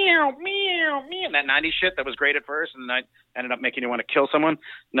meow, meow, meow. That 90s shit that was great at first and then ended up making you want to kill someone.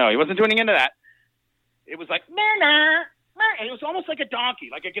 No, he wasn't doing any into that. It was like, and it was almost like a donkey,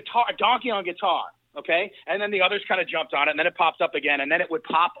 like a donkey on guitar, okay? And then the others kind of jumped on it, and then it popped up again, and then it would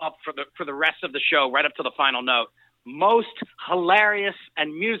pop up for the rest of the show, right up to the final note. Most hilarious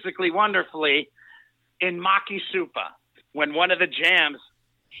and musically wonderfully in Maki Supa, when one of the jams,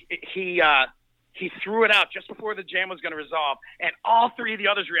 he threw it out just before the jam was going to resolve, and all three of the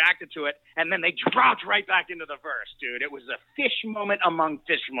others reacted to it, and then they dropped right back into the verse, dude. It was a fish moment among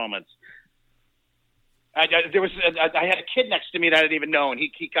fish moments. I had a kid next to me that I didn't even know, and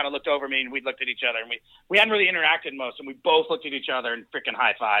he kind of looked over me, and we looked at each other, and we hadn't really interacted most, and we both looked at each other and freaking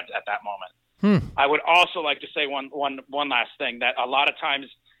high-fived at that moment. I would also like to say one last thing, that a lot of times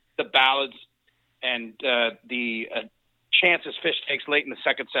the ballads and the chances Fish takes late in the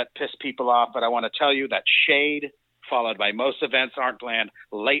second set piss people off, but I want to tell you that Shade, followed by Most Events Aren't Planned,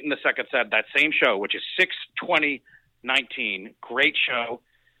 late in the second set, that same show, which is 6/20/19, great show.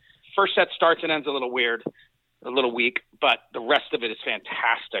 First set starts and ends a little weird, a little weak, but the rest of it is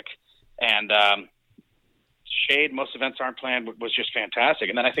fantastic. And Shade, Most Events Aren't Planned was just fantastic.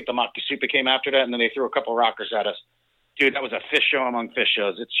 And then I think the Maki Supa came after that, and then they threw a couple rockers at us. Dude, that was a fish show among fish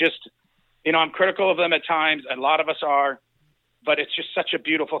shows. It's just, I'm critical of them at times. A lot of us are, but it's just such a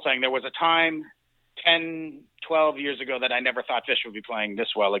beautiful thing. There was a time 10, 12 years ago that I never thought Fish would be playing this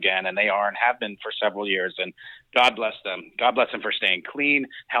well again, and they are and have been for several years, and God bless them. God bless them for staying clean,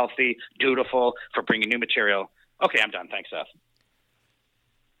 healthy, dutiful, for bringing new material. Okay, I'm done. Thanks, Seth.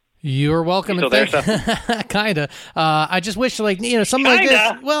 You're welcome. You still there, Seth? Kinda. I just wish, something like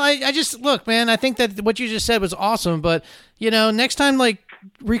this. Well, I just, look, man, I think that what you just said was awesome, but, next time,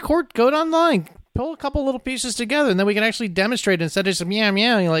 record, go online, pull a couple little pieces together, and then we can actually demonstrate it instead of just meow,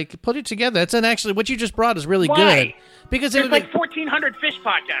 meow, put it together. That's actually, what you just brought is really good. Because there's 1,400 fish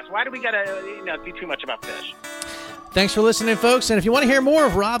podcasts. Why do we got to do too much about fish? Thanks for listening, folks. And if you want to hear more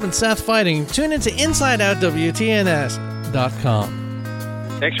of Rob and Seth fighting, tune into InsideOutWTNS.com.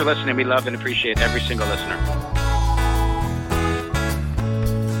 Thanks for listening. We love and appreciate every single listener.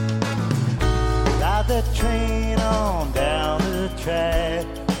 Ride that train on down the track.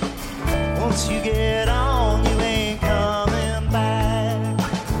 Once you get on, you ain't coming back.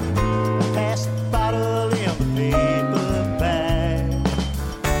 Pass the bottle in the paper bag.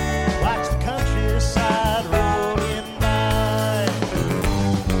 Watch the countryside rolling by.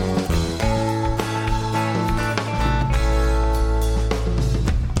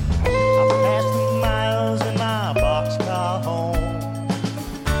 I passed the miles in my boxcar home.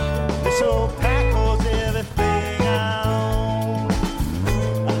 This old pack holds everything I own.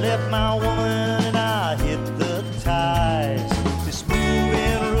 I left my woman and I hit the ties. This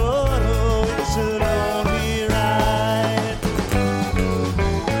moving road, oh, it's a lonely ride.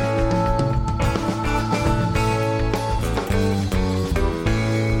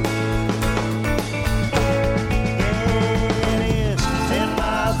 Yeah, it is 10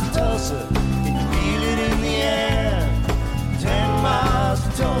 miles to Tulsa, and you feel it in the air. 10 miles to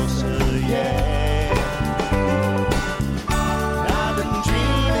Tulsa, yeah. I've been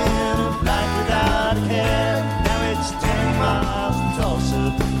dreaming of life without a care. Now it's 10 miles to Tulsa.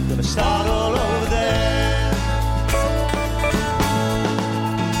 Gonna start all over there.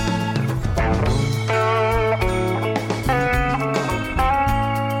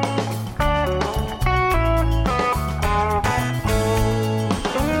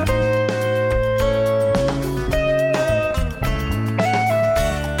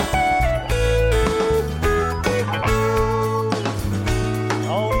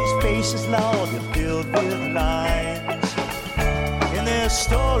 All these faces, Lord, they're filled with lines, and their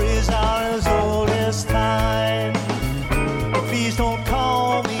stories are as old as time. But please don't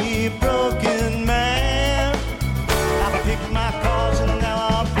call me broken man. I picked my cards and now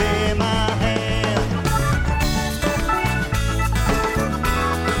I'll play my hand.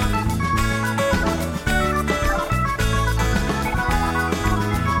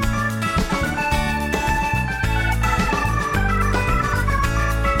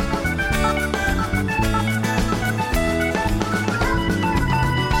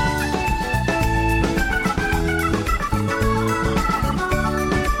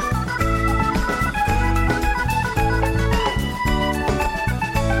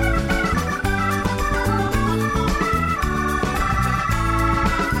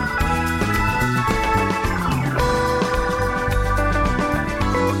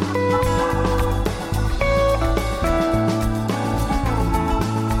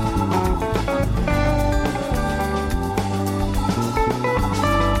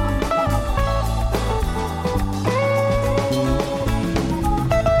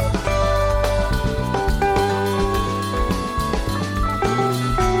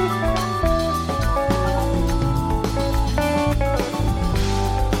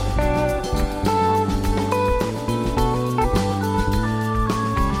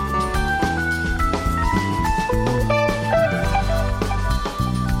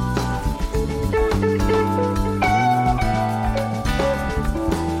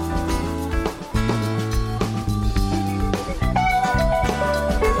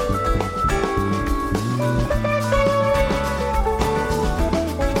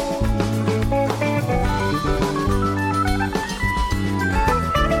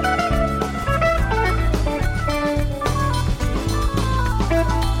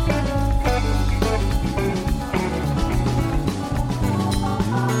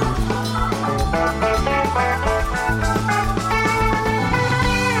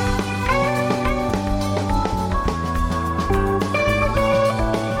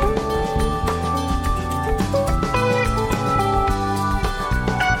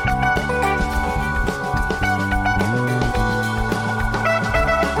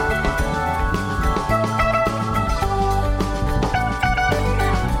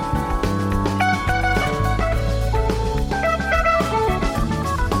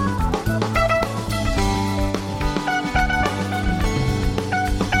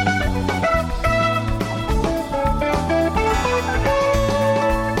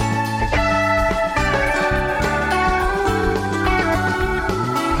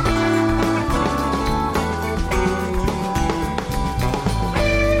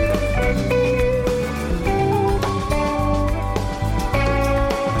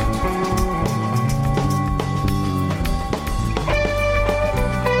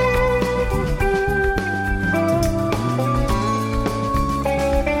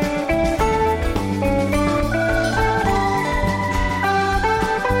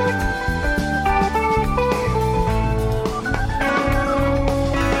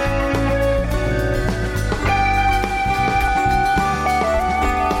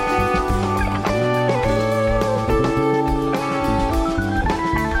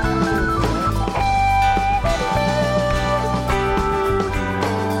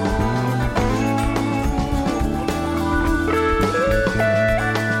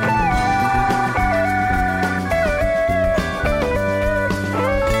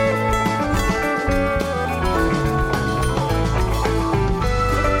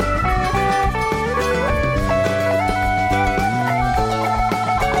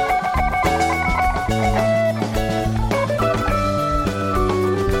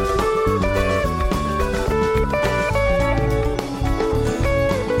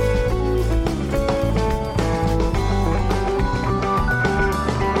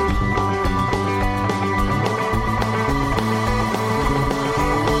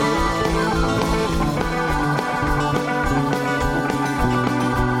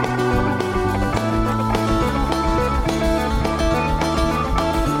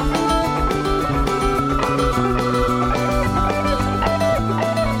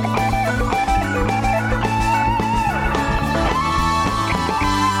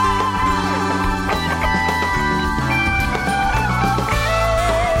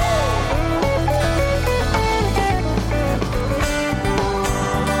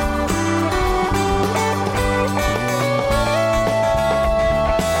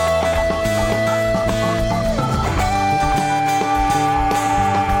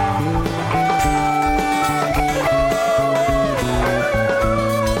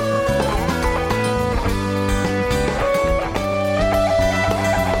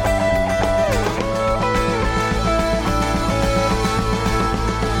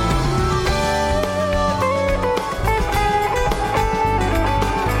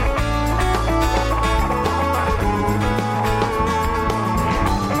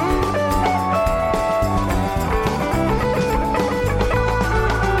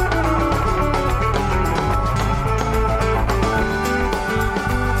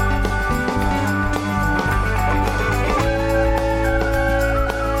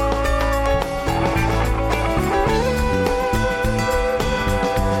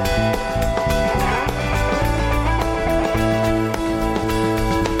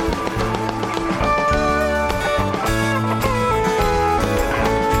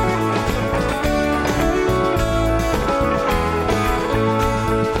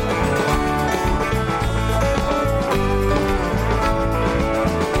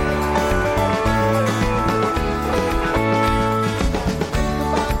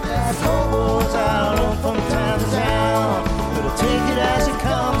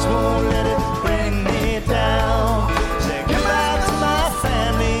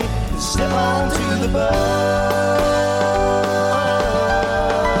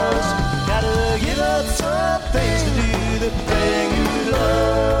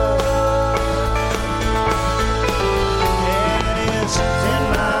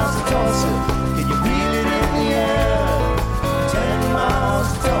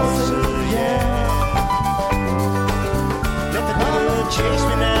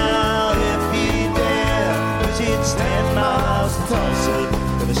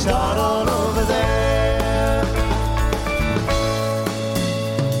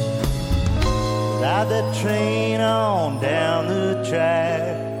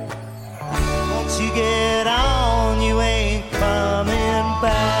 to get